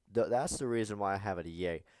that's the reason why I have it a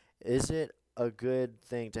yay. Is it a good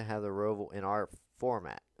thing to have the Roval in our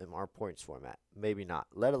format, in our points format? Maybe not.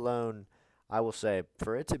 Let alone, I will say,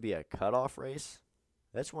 for it to be a cutoff race,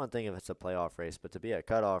 that's one thing if it's a playoff race, but to be a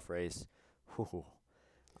cutoff race, whew,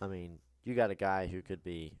 I mean, you got a guy who could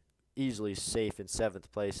be easily safe in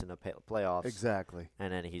 7th place in the playoffs. Exactly.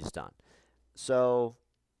 And then he's done. So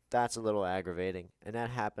that's a little aggravating, and that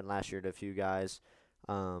happened last year to a few guys.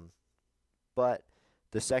 But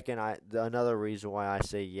another reason why I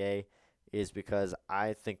say yay is because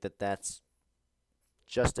I think that's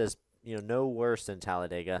just as, no worse than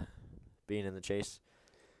Talladega being in the chase.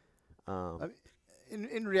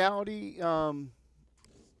 In reality,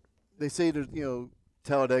 they say there's,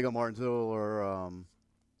 Talladega, Martinsville, or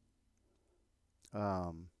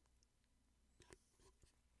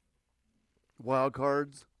wild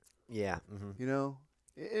cards. Yeah. You know,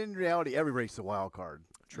 in reality, every race is a wild card.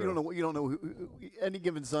 True. You don't know who, any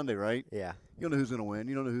given Sunday, right? Yeah. You don't know who's going to win.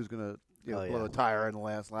 You don't know who's going to blow a tire in the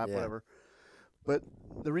last lap, whatever. But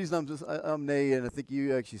the reason I'm nay, and I think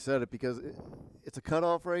you actually said it, because it's a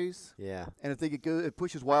cutoff race. Yeah. And I think it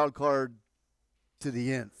pushes wild card to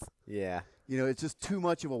the nth. Yeah. You know, it's just too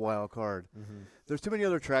much of a wild card. There's too many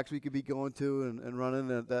other tracks we could be going to and running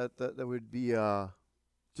that would be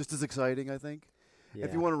just as exciting, I think. Yeah.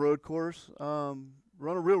 If you want a road course, run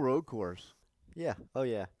a real road course. Yeah. Oh,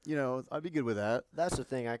 yeah. You know, I'd be good with that. That's the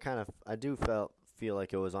thing. I do feel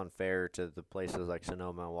like it was unfair to the places like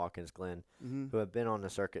Sonoma and Watkins Glen, who have been on the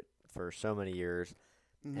circuit for so many years.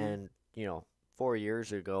 And, 4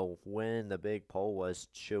 years ago, when the big poll was,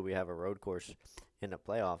 should we have a road course in the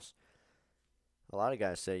playoffs, a lot of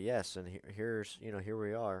guys say yes, and here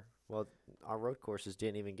we are. Well, our road courses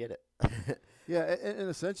didn't even get it. Yeah, and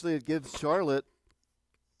essentially it gives Charlotte,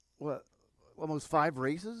 almost 5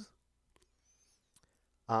 races?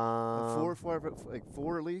 Four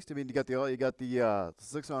at least. I mean, you got the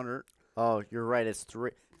 600. Oh, you're right. It's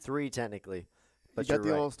three technically. But you got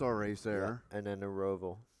the All-Star race there, and then the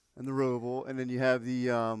Roval. And then you have the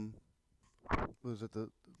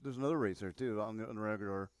there's another race there too on the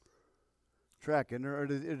regular track, isn't there? Or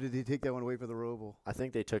did he take that one away for the Roval? I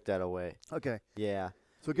think they took that away. Okay. Yeah.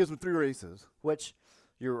 So it gives them 3 races. Which,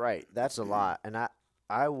 you're right. That's a lot, and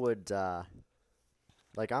I would.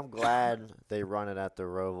 I'm glad they run it at the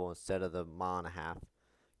Roval instead of the 1.5 miles,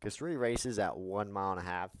 because 3 races at 1.5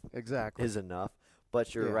 miles is enough.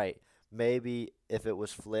 But you're right. Maybe if it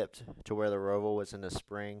was flipped to where the Roval was in the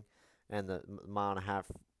spring and the 1.5 miles,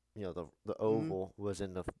 the oval was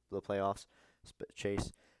in the playoffs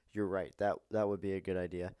chase, you're right. That would be a good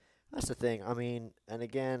idea. That's the thing. I mean, and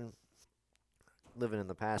again, living in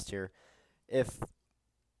the past here, if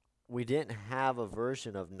we didn't have a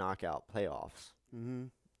version of knockout playoffs,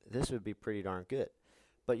 this would be pretty darn good.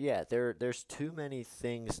 But yeah, there's too many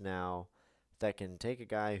things now that can take a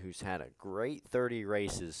guy who's had a great 30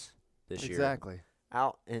 races this year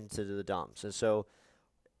out into the dumps. And so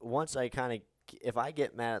once if I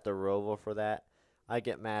get mad at the Roval for that, I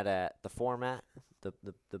get mad at the format,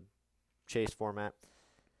 the chase format,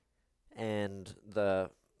 and the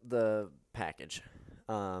package.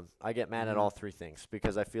 I get mad at all 3 things,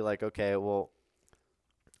 because I feel like, okay, well,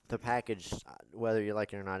 the package, whether you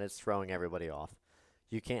like it or not, it's throwing everybody off.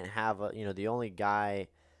 You can't have the only guy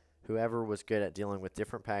who ever was good at dealing with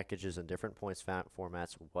different packages and different points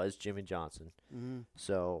formats was Jimmy Johnson.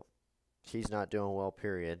 So he's not doing well,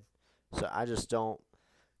 period. So I just don't,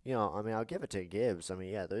 I'll give it to Gibbs. I mean,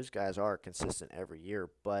 yeah, those guys are consistent every year,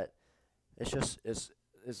 but it's just, it's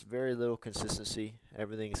very little consistency.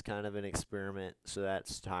 Everything's kind of an experiment, so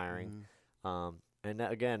that's tiring. And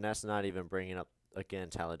that's not even bringing up, again,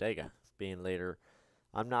 Talladega being later.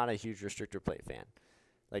 I'm not a huge restrictor plate fan.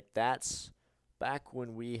 That's back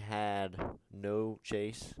when we had no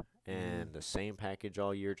chase and the same package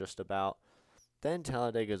all year just about. Then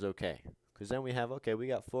Talladega's okay, because then we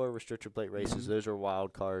got 4 restrictor plate races. Those are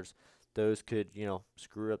wild cards. Those could,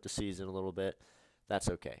 screw up the season a little bit. That's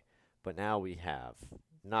okay. But now we have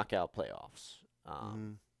knockout playoffs,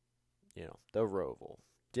 the Roval,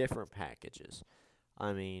 different packages.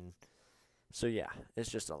 I mean, so yeah, it's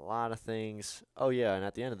just a lot of things. Oh yeah, and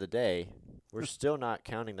at the end of the day, we're still not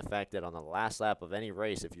counting the fact that on the last lap of any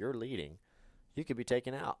race, if you're leading, you could be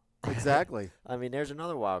taken out. Exactly. I mean, there's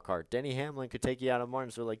another wild card. Denny Hamlin could take you out of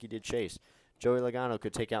Martinsville like he did Chase. Joey Logano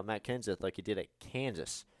could take out Matt Kenseth like he did at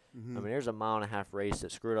Kansas. I mean, there's a 1.5 mile race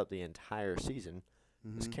that screwed up the entire season.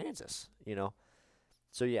 It's Kansas,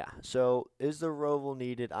 So yeah, so is the Roval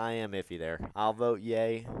needed? I am iffy there. I'll vote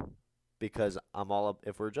yay, because I'm all up.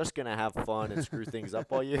 If we're just gonna have fun and screw things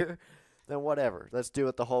up all year, then whatever. Let's do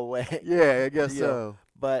it the whole way. Yeah, I guess so.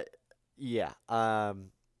 But yeah, I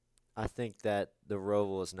think that the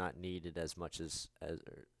Roval is not needed as much as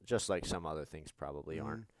just like some other things probably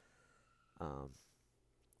aren't.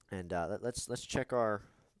 And let's check our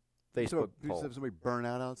Facebook poll. Did somebody burn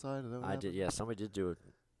out outside? Is that what I happened? did. Yeah, somebody did do a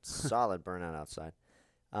solid burnout outside.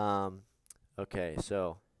 Okay,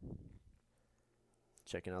 so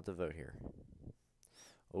checking out the vote here.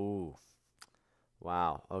 Ooh,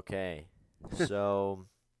 wow. Okay, so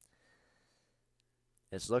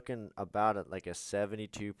it's looking about at like a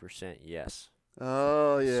 72% yes.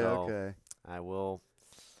 Oh yeah. So okay. I will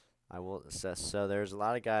assess. So there's a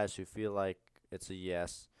lot of guys who feel like it's a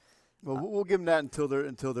yes. Well, we'll give them that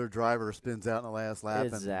until their driver spins out in the last lap.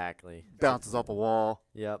 Exactly. And bounces off a wall.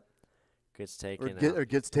 Yep. Gets taken out. Or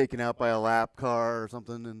gets taken out by a lap car or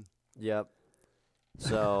something. And yep.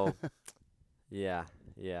 So, yeah.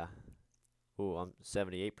 Ooh, I'm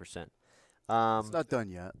 78%. It's not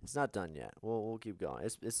done yet. It's not done yet. We'll keep going.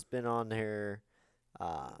 It's been on here.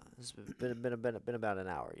 It's been about an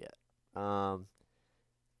hour yet.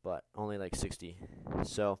 But only like 60.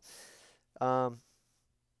 So, so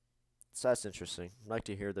that's interesting. I'd like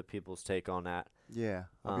to hear the people's take on that. Yeah,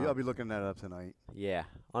 I'll be looking that up tonight. Yeah,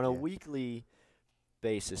 on a weekly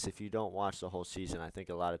basis, if you don't watch the whole season, I think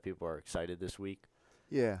a lot of people are excited this week.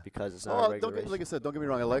 Yeah, because it's not a regular race. Like I said, don't get me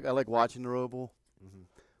wrong. I like watching the Roval, Mm-hmm.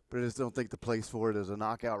 but I just don't think the place for it is a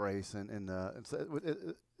knockout race, and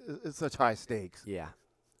it's such high stakes. Yeah,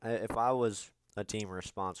 if I was a team or a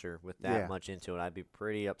sponsor with that much into it, I'd be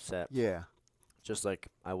pretty upset. Yeah, just like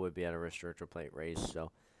I would be at a restrictor plate race.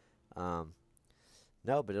 So,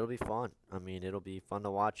 no, but it'll be fun. I mean, it'll be fun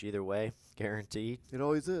to watch either way, guaranteed. It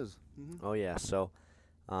always is. Mm-hmm. Oh yeah, so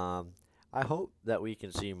I hope that we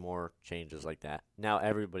can see more changes like that. Now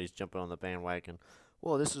everybody's jumping on the bandwagon.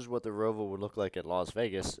 Well, this is what the Roval would look like at Las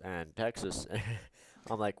Vegas and Texas.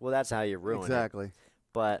 I'm like, well, that's how you ruin it. Exactly.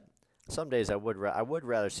 But some days I would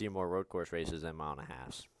rather see more road course races than mile and a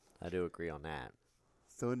halves. I do agree on that.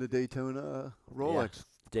 So in the Daytona Rolex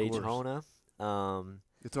Daytona.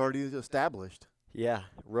 It's already established. Yeah,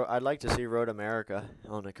 I'd like to see Road America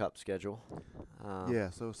on the Cup schedule. Yeah,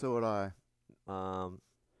 so would I.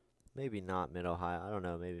 Maybe not Mid-Ohio. I don't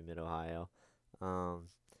know, maybe Mid-Ohio.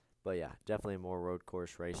 But yeah, definitely more road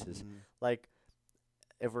course races. Mm-hmm. Like,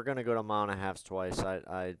 if we're gonna go to mile and a halves twice,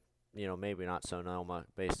 I maybe not Sonoma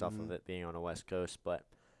based off of it being on the West Coast, but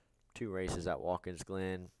 2 races at Watkins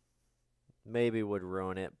Glen maybe would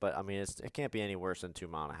ruin it. But I mean, it can't be any worse than 2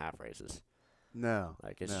 mile and a half races. No,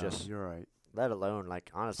 like it's just you're right. Let alone,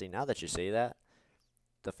 like, honestly, now that you say that,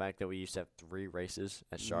 the fact that we used to have 3 races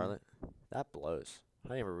at Charlotte, that blows. I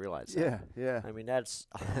didn't even realize that. Yeah. I mean, that's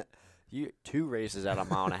 2 races at a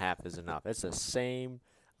mile and a half is enough. It's the same.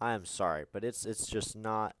 I am sorry, but it's just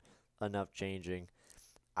not enough changing.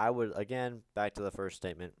 I would, again, back to the first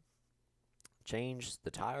statement, change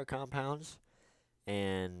the tire compounds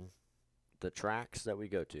and the tracks that we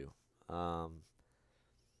go to.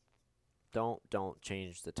 Don't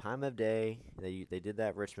change the time of day. They did that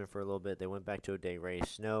at Richmond for a little bit. They went back to a day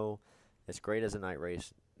race. No, it's great as a night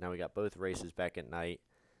race. Now we got both races back at night.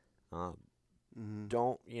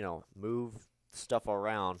 Don't move stuff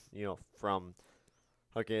around. From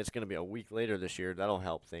okay, it's gonna be a week later this year. That'll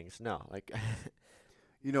help things. No, like.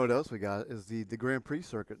 You know what else we got is the Grand Prix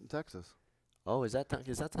circuit in Texas. Oh, is that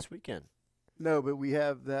this weekend? No, but we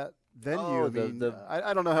have that venue. Oh,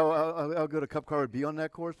 I don't know how good a Cup car would be on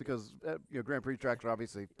that course because Grand Prix tracks are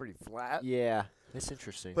obviously pretty flat. Yeah, it's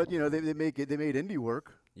interesting. But they made Indy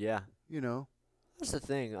work. Yeah. That's the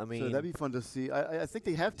thing. I mean, so that'd be fun to see. I think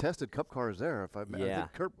they have tested Cup cars there. I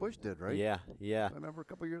think Kurt Busch did, right? Yeah. I remember a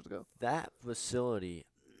couple years ago. That facility,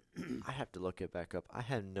 I have to look it back up. I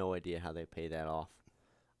have no idea how they pay that off.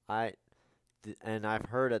 And I've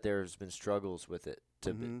heard that there's been struggles with it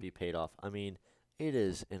to be paid off. I mean, it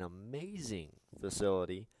is an amazing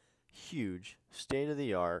facility, huge, state of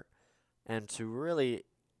the art, and to really,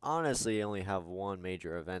 honestly, only have one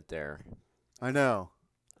major event there. I know.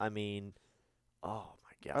 I mean, oh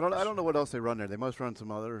my God. I don't know what else they run there. They must run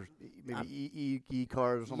some other maybe E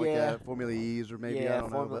cars or something like that, Formula E's or maybe I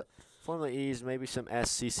don't know. But Formula E's, maybe some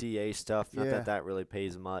SCCA stuff. Not that really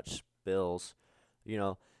pays much bills.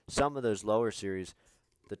 Some of those lower series,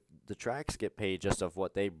 the tracks get paid just of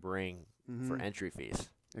what they bring for entry fees.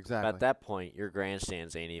 Exactly. At that point, your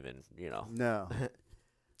grandstands ain't even, No.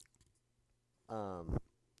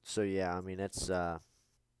 So yeah, I mean, it's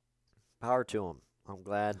power to them. I'm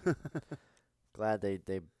glad they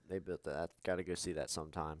built that. Got to go see that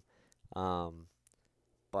sometime.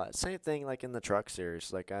 But same thing like in the truck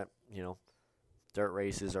series. Like dirt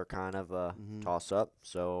races are kind of a toss up.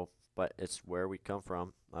 So, but it's where we come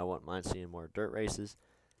from. I wouldn't mind seeing more dirt races.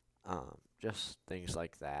 Just things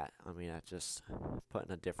like that. I mean, I just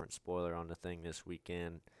putting a different spoiler on the thing this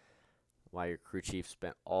weekend. While your crew chief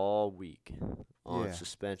spent all week on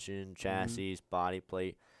suspension, chassis, body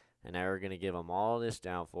plate, and now we're going to give them all this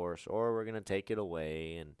downforce, or we're going to take it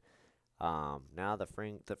away. And now the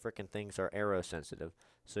frickin' things are aero sensitive.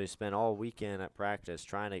 So you spend all weekend at practice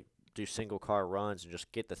trying to do single car runs and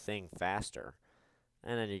just get the thing faster.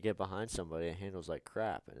 And then you get behind somebody, it handles like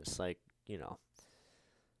crap. And it's like,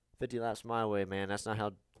 50 laps my way, man. That's not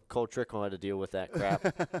how Cole Trickle had to deal with that crap.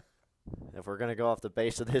 If we're going to go off the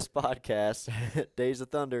base of this podcast, Days of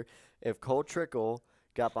Thunder, if Cole Trickle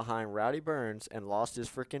got behind Rowdy Burns and lost his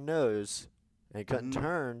freaking nose and couldn't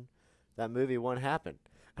turn, that movie wouldn't happen.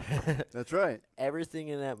 That's right. Everything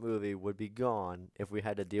in that movie would be gone if we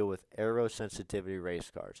had to deal with aero sensitivity race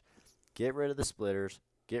cars. Get rid of the splitters.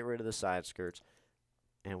 get rid of the side skirts,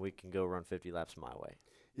 and we can go run 50 laps my way.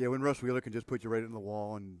 Yeah, when Russ Wheeler can just put you right in the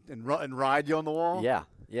wall and ride you on the wall. Yeah,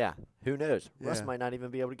 yeah. Who knows? Yeah. Russ might not even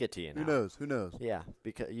be able to get to you now. Who knows? Yeah,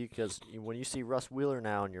 because when you see Russ Wheeler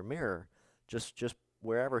now in your mirror, just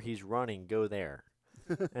wherever he's running, go there,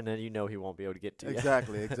 and then you know he won't be able to get to you.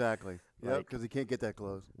 Exactly. Yep, Like- because he can't get that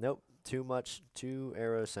close. Nope, too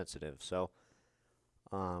aero sensitive. So,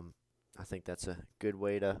 I think that's a good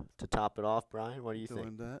way to top it off, Brian. What do you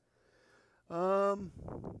think? Doing that.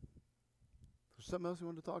 Something else you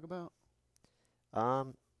wanted to talk about?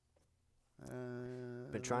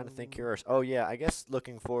 Been trying to think here. Oh yeah, I guess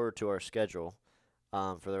looking forward to our schedule,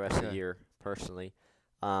 for the rest of the Okay. year. Personally,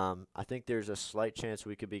 I think there's a slight chance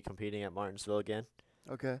we could be competing at Martinsville again,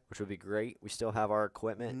 Okay. which would be great. We still have our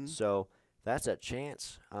equipment, Mhm. so that's a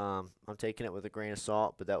chance. I'm taking it with a grain of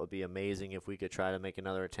salt, but that would be amazing if we could try to make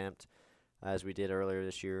another attempt, as we did earlier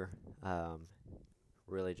this year.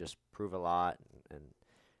 Really just prove a lot, and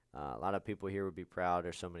a lot of people here would be proud.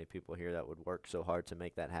 There's so many people here that would work so hard to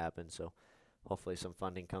make that happen. So hopefully some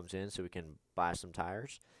funding comes in so we can buy some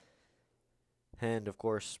tires. And, of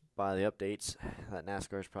course, buy the updates that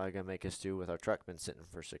NASCAR is probably going to make us do with our truck been sitting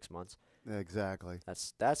for 6 months. Exactly.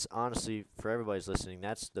 That's honestly, for everybody's listening,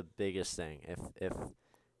 that's the biggest thing. If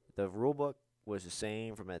the rule book was the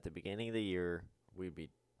same from at the beginning of the year, we'd be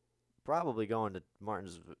probably going to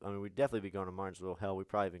Martinsville. I mean, we'd definitely be going to Martinsville. Hell, we'd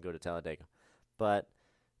probably even go to Talladega. But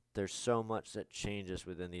there's so much that changes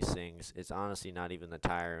within these things. It's honestly not even the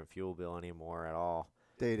tire and fuel bill anymore at all.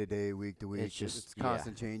 Day to day, week to week. It's just- it's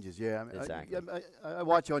constant changes. Yeah. I mean, Exactly. I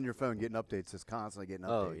watch you on your phone getting updates. It's constantly getting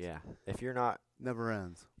updates. Oh, yeah. If you're not, Never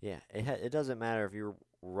ends. yeah, it doesn't matter if you're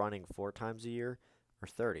running 4 times a year or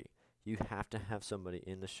 30. You have to have somebody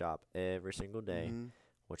in the shop every single day, Mhm.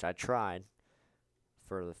 which I tried.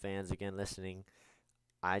 For the fans, again, listening,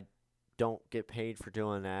 I don't get paid for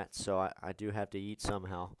doing that, so I do have to eat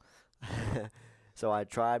somehow. So I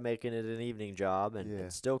tried making it an evening job and, Yeah.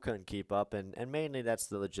 and still couldn't keep up. And mainly that's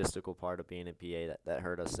the logistical part of being in PA that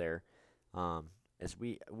hurt us there. Is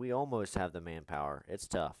we almost have the manpower. It's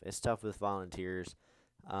tough. It's tough with volunteers.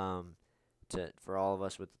 For all of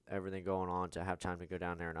us with everything going on to have time to go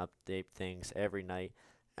down there and update things every night.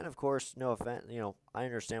 And of course, no offense, I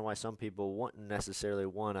understand why some people wouldn't necessarily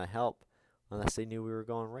want to help unless they knew we were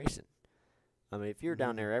going racing. I mean, if you're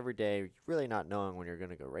down Mhm. there every day, you're really not knowing when you're going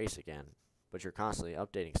to go race again, but you're constantly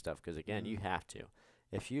updating stuff because again, you Mhm. have to.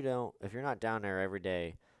 If you're not down there every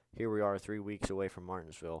day, here we are 3 weeks away from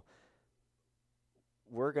Martinsville.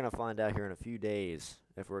 We're going to find out here in a few days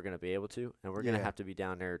if we're going to be able to, and we're going to Yeah. have to be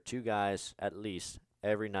down there 2 guys at least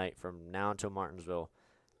every night from now until Martinsville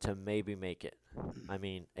to maybe make it. I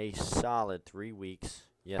mean, a solid 3 weeks.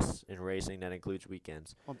 Yes, in racing that includes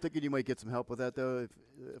weekends. I'm thinking you might get some help with that though,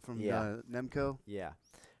 from Yeah. Nemco. Yeah,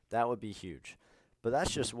 that would be huge. But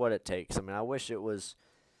that's just what it takes. I mean, I wish it was,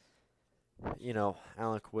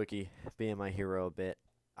 Alan Kwiecki being my hero a bit.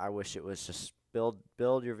 I wish it was just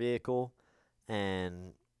build your vehicle,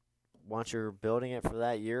 and once you're building it for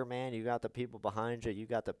that year, man, you got the people behind you, you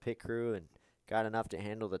got the pit crew, and got enough to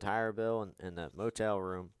handle the tire bill and the motel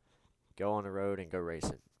room. Go on the road and go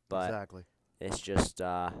racing. But Exactly. it's just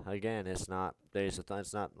again, it's not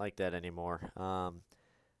it's not like that anymore.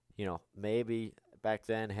 Maybe back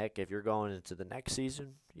then, heck, if you're going into the next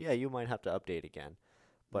season, yeah, you might have to update again.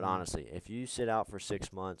 But Mhm. honestly, if you sit out for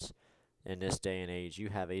 6 months in this day and age, you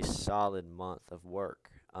have a solid month of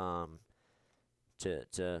work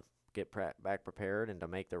to get back prepared and to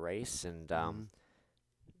make the race. And Mhm.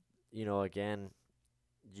 again,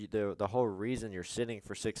 the whole reason you're sitting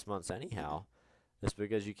for 6 months anyhow is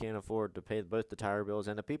because you can't afford to pay both the tire bills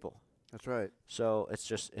and the people. That's right. So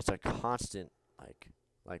it's a constant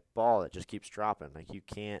like ball that just keeps dropping. Like you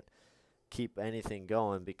can't keep anything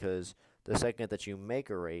going because the second that you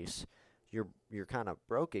make a race, you're kind of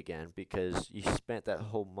broke again because you spent that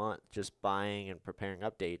whole month just buying and preparing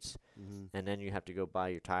updates, Mhm. and then you have to go buy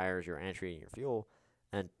your tires, your entry, and your fuel.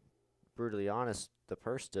 And brutally honest, the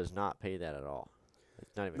purse does not pay that at all.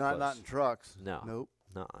 It's not even Not close. in trucks. No. Nope.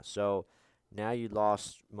 Nuh-uh. So now you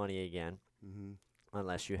lost money again Mhm.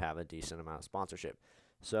 unless you have a decent amount of sponsorship.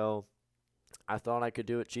 So I thought I could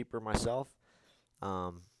do it cheaper myself.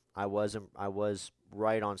 I was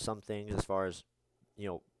right on some things as far as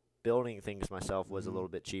building things myself was a Mhm. little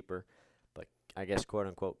bit cheaper, but I guess quote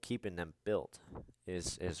unquote keeping them built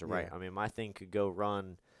is right. Yeah. I mean, my thing could go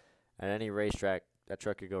run at any racetrack. That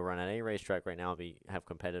truck could go run at any racetrack right now and have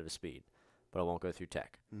competitive speed, but it won't go through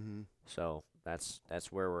tech. Mhm. So that's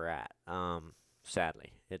where we're at.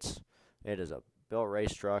 Sadly, it is a built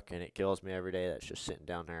race truck, and it kills me every day. That's just sitting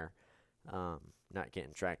down there, not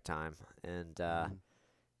getting track time. And Mhm.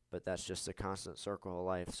 but that's just a constant circle of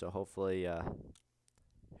life. So hopefully,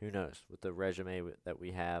 who knows, with the resume that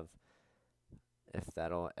we have, if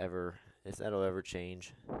that'll ever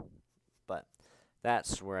change. But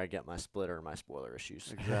that's where I get my splitter and my spoiler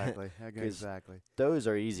issues. Exactly. Exactly. Those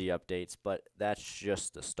are easy updates, but that's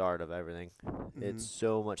just the start of everything. Mm-hmm. It's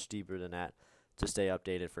so much deeper than that to stay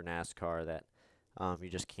updated for NASCAR that you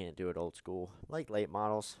just can't do it old school. Like late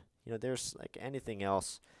models, there's like anything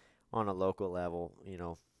else on a local level,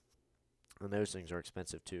 and those things are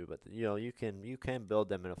expensive too. But you can build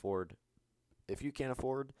them and afford. If you can't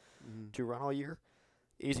afford to run all year,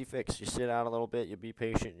 easy fix. You sit out a little bit, you be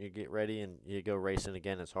patient, you get ready, and you go racing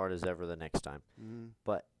again as hard as ever the next time.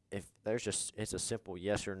 But if it's a simple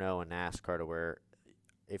yes or no in NASCAR to where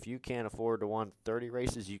if you can't afford to run 30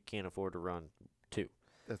 races, you can't afford to run 2.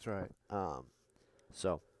 That's right.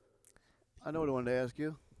 So. I know what I wanted to ask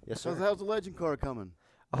you. Yes, sir. How's the legend car coming?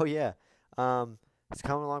 Oh, yeah. It's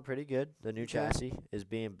coming along pretty good. The new chassis is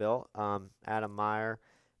being built. Adam Meyer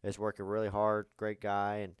is working really hard. Great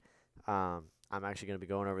guy. And I'm actually going to be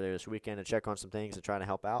going over there this weekend to check on some things and try to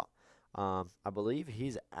help out. I believe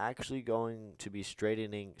he's actually going to be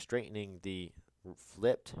straightening the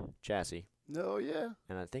flipped chassis. Oh, yeah.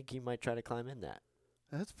 And I think he might try to climb in that.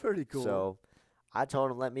 That's pretty cool. So I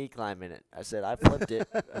told him, let me climb in it. I said, I flipped it.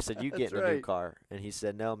 I said, you get in a new car. And he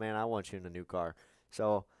said, no, man, I want you in a new car.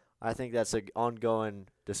 So I think that's an ongoing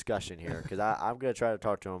discussion here because I'm going to try to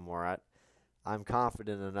talk to him more. I'm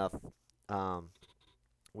confident enough.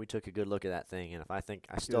 We took a good look at that thing, and I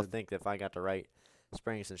still think that if I got the right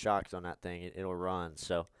springs and shocks on that thing, it'll run.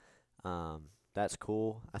 So that's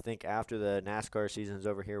cool. I think after the NASCAR season's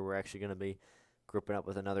over here, we're actually going to be grouping up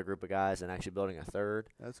with another group of guys and actually building a third.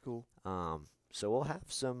 That's cool. So we'll have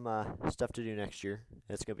some stuff to do next year.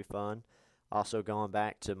 It's going to be fun. Also going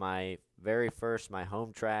back to my very first, my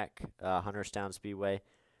home track, Hunterstown Speedway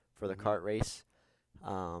for the kart race.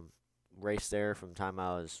 Race there from the time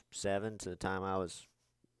I was 7 to the time I was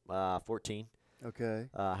 14. Okay.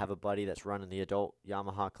 I have a buddy that's running the adult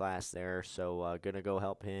Yamaha class there, so going to go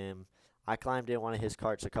help him. I climbed in one of his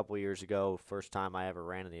karts a couple years ago, first time I ever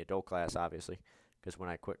ran in the adult class, obviously, because when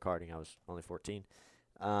I quit karting, I was only 14.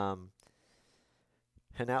 And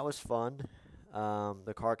that was fun.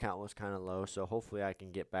 The car count was kind of low, so hopefully I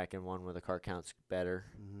can get back in one where the car count's better.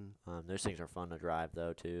 Those things are fun to drive,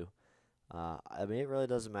 though, too. I mean, it really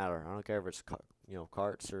doesn't matter. I don't care if it's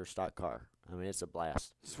karts or stock car. I mean, it's a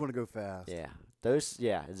blast. Just want to go fast.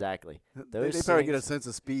 Yeah, exactly. They probably get a sense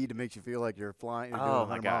of speed to make you feel like you're flying. Oh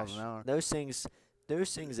my gosh, those things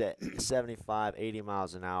at 75, 80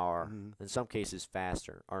 miles an hour, in some cases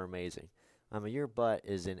faster, are amazing. I mean, your butt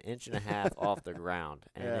is an inch and a half off the ground,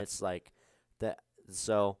 and it's like that.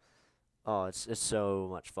 So, it's so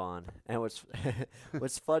much fun. And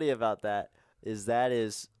what's funny about that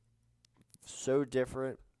is so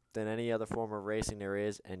different than any other form of racing there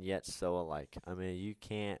is, and yet so alike. I mean, you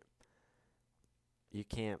can't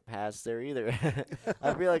pass there either.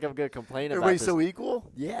 I feel like I'm gonna complain about this. Everybody's so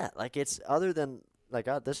equal? Yeah, like it's other than like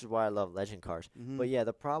this is why I love legend cars. But yeah,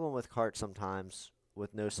 the problem with karts sometimes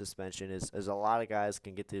with no suspension is a lot of guys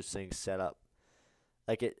can get these things set up.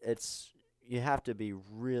 Like it's you have to be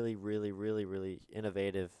really, really, really, really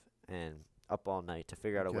innovative and up all night to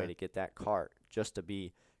figure out a way to get that cart just to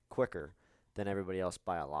be quicker than everybody else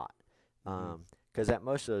by a lot. Because at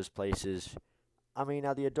most of those places, I mean,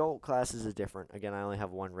 now the adult classes is different. Again, I only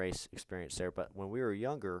have one race experience there, but when we were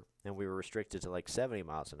younger and we were restricted to like 70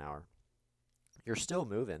 miles an hour, you're still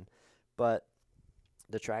moving, but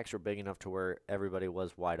the tracks were big enough to where everybody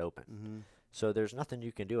was wide open. So there's nothing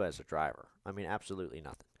you can do as a driver. I mean, absolutely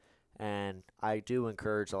nothing. And I do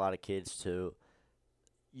encourage a lot of kids to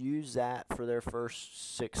use that for their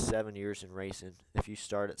first 6-7 years in racing. If you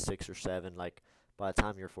start at 6 or 7, like by the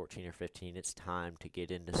time you're 14 or 15, it's time to get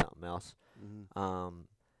into something else.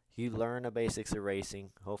 You learn the basics of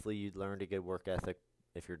racing. Hopefully you learned a good work ethic.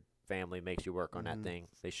 If your family makes you work on that thing,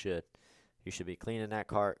 they should. You should be cleaning that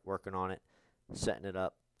cart, working on it, setting it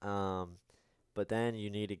up. But then you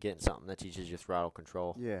need to get in something that teaches you throttle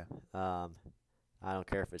control. I don't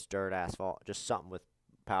care if it's dirt, asphalt, just something with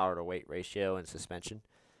power to weight ratio and suspension.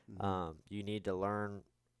 You need to learn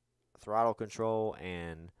throttle control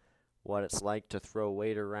and what it's like to throw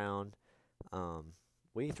weight around.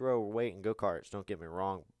 We throw weight in go-karts, don't get me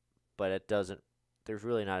wrong, but it doesn't, there's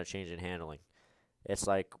really not a change in handling. It's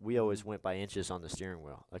like we always went by inches on the steering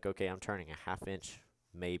wheel. Like, okay, I'm turning a half inch,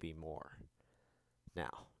 maybe more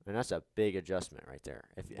now. And that's a big adjustment right there.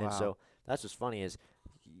 And so that's what's funny is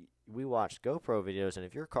we watched GoPro videos, and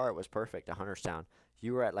if your cart was perfect at Hunterstown,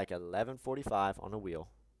 you were at like 11:45 on the wheel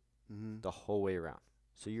the whole way around.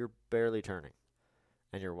 So you're barely turning.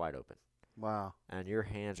 and you're wide open. Wow. And your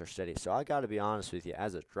hands are steady. So I got to be honest with you,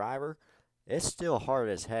 as a driver, it's still hard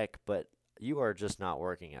as heck, but you are just not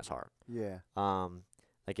working as hard. Yeah.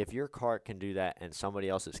 Like if your cart can do that and somebody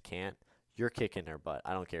else's can't, you're kicking their butt.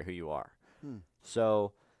 I don't care who you are.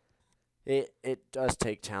 So it does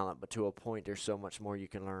take talent, but to a point, there's so much more you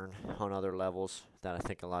can learn on other levels that I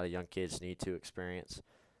think a lot of young kids need to experience.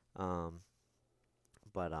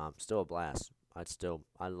 But still a blast.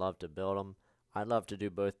 I love to build them. I love to do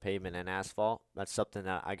both pavement and asphalt. That's something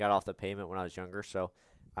that I got off the pavement when I was younger, so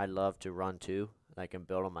I love to run too. I can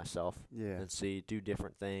build them myself and do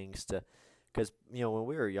different things because when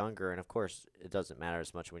we were younger, and of course it doesn't matter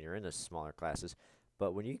as much when you're in the smaller classes,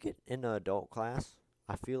 but when you get in the adult class,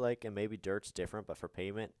 I feel like, and maybe dirt's different, but for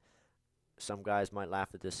pavement, some guys might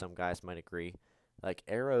laugh at this, some guys might agree. Like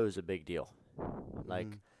arrow is a big deal. Like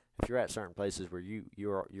if you're at certain places where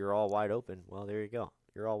you're all wide open, well there you go.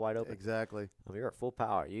 You're all wide open. Exactly. I mean, you're at full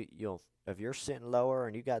power. You'll if you're sitting lower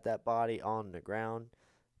and you got that body on the ground,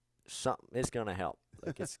 it's gonna help.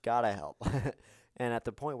 Like it's gotta help. And at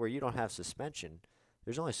the point where you don't have suspension,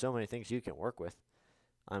 there's only so many things you can work with.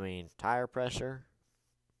 I mean, tire pressure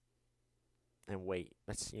and weight.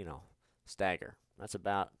 That's stagger. That's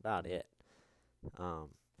about it.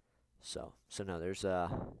 So no, there's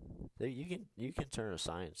you can turn a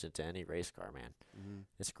science into any race car, man.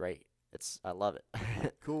 It's great. I love it.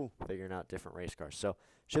 Cool. Figuring out different race cars. So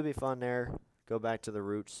should be fun there. Go back to the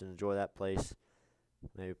roots and enjoy that place.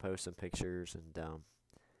 Maybe post some pictures and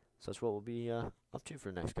so that's what we'll be up to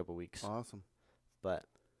for the next couple weeks. Awesome. But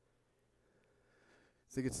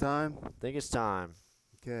think it's time.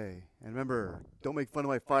 Okay, and remember, don't make fun of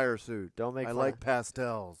my fire suit. Don't make. I like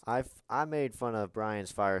pastels. I made fun of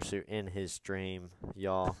Brian's fire suit in his dream,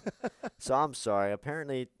 y'all. So I'm sorry.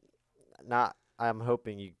 Apparently, not. I'm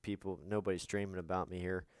hoping you people, nobody's dreaming about me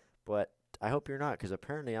here, but I hope you're not, because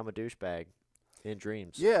apparently I'm a douchebag in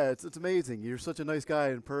dreams. Yeah, it's amazing. You're such a nice guy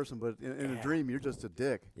in person, but in a dream, you're just a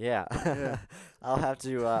dick. Yeah. I'll have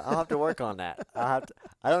to work on that. I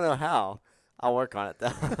don't know how. I'll work on it though.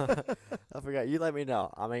 I forgot. You let me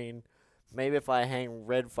know. I mean, maybe if I hang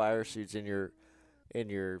red fire suits in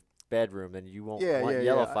your bedroom, then you won't want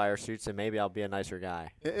yellow fire suits, and maybe I'll be a nicer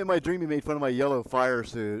guy. In my dream, he made fun of my yellow fire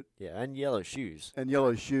suit. Yeah, and yellow shoes.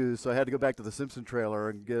 So I had to go back to the Simpson trailer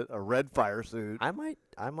and get a red fire suit. I might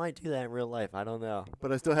do that in real life. I don't know.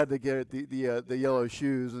 But I still had to get the yellow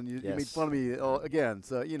shoes, and you made fun of me again.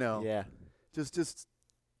 So Yeah. Just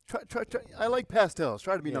try. I like pastels.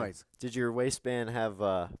 Try to be nice. Did your waistband have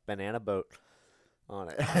a banana boat on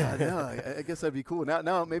it? No, I guess that'd be cool.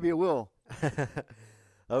 Now maybe it will.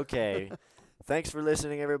 Okay. Thanks for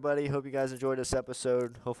listening, everybody. Hope you guys enjoyed this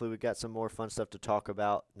episode. Hopefully we got some more fun stuff to talk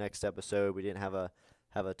about next episode. We didn't have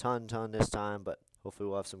a ton this time, but hopefully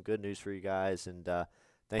we'll have some good news for you guys. And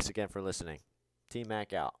thanks again for listening. Team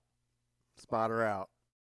Mac out. Spotter out.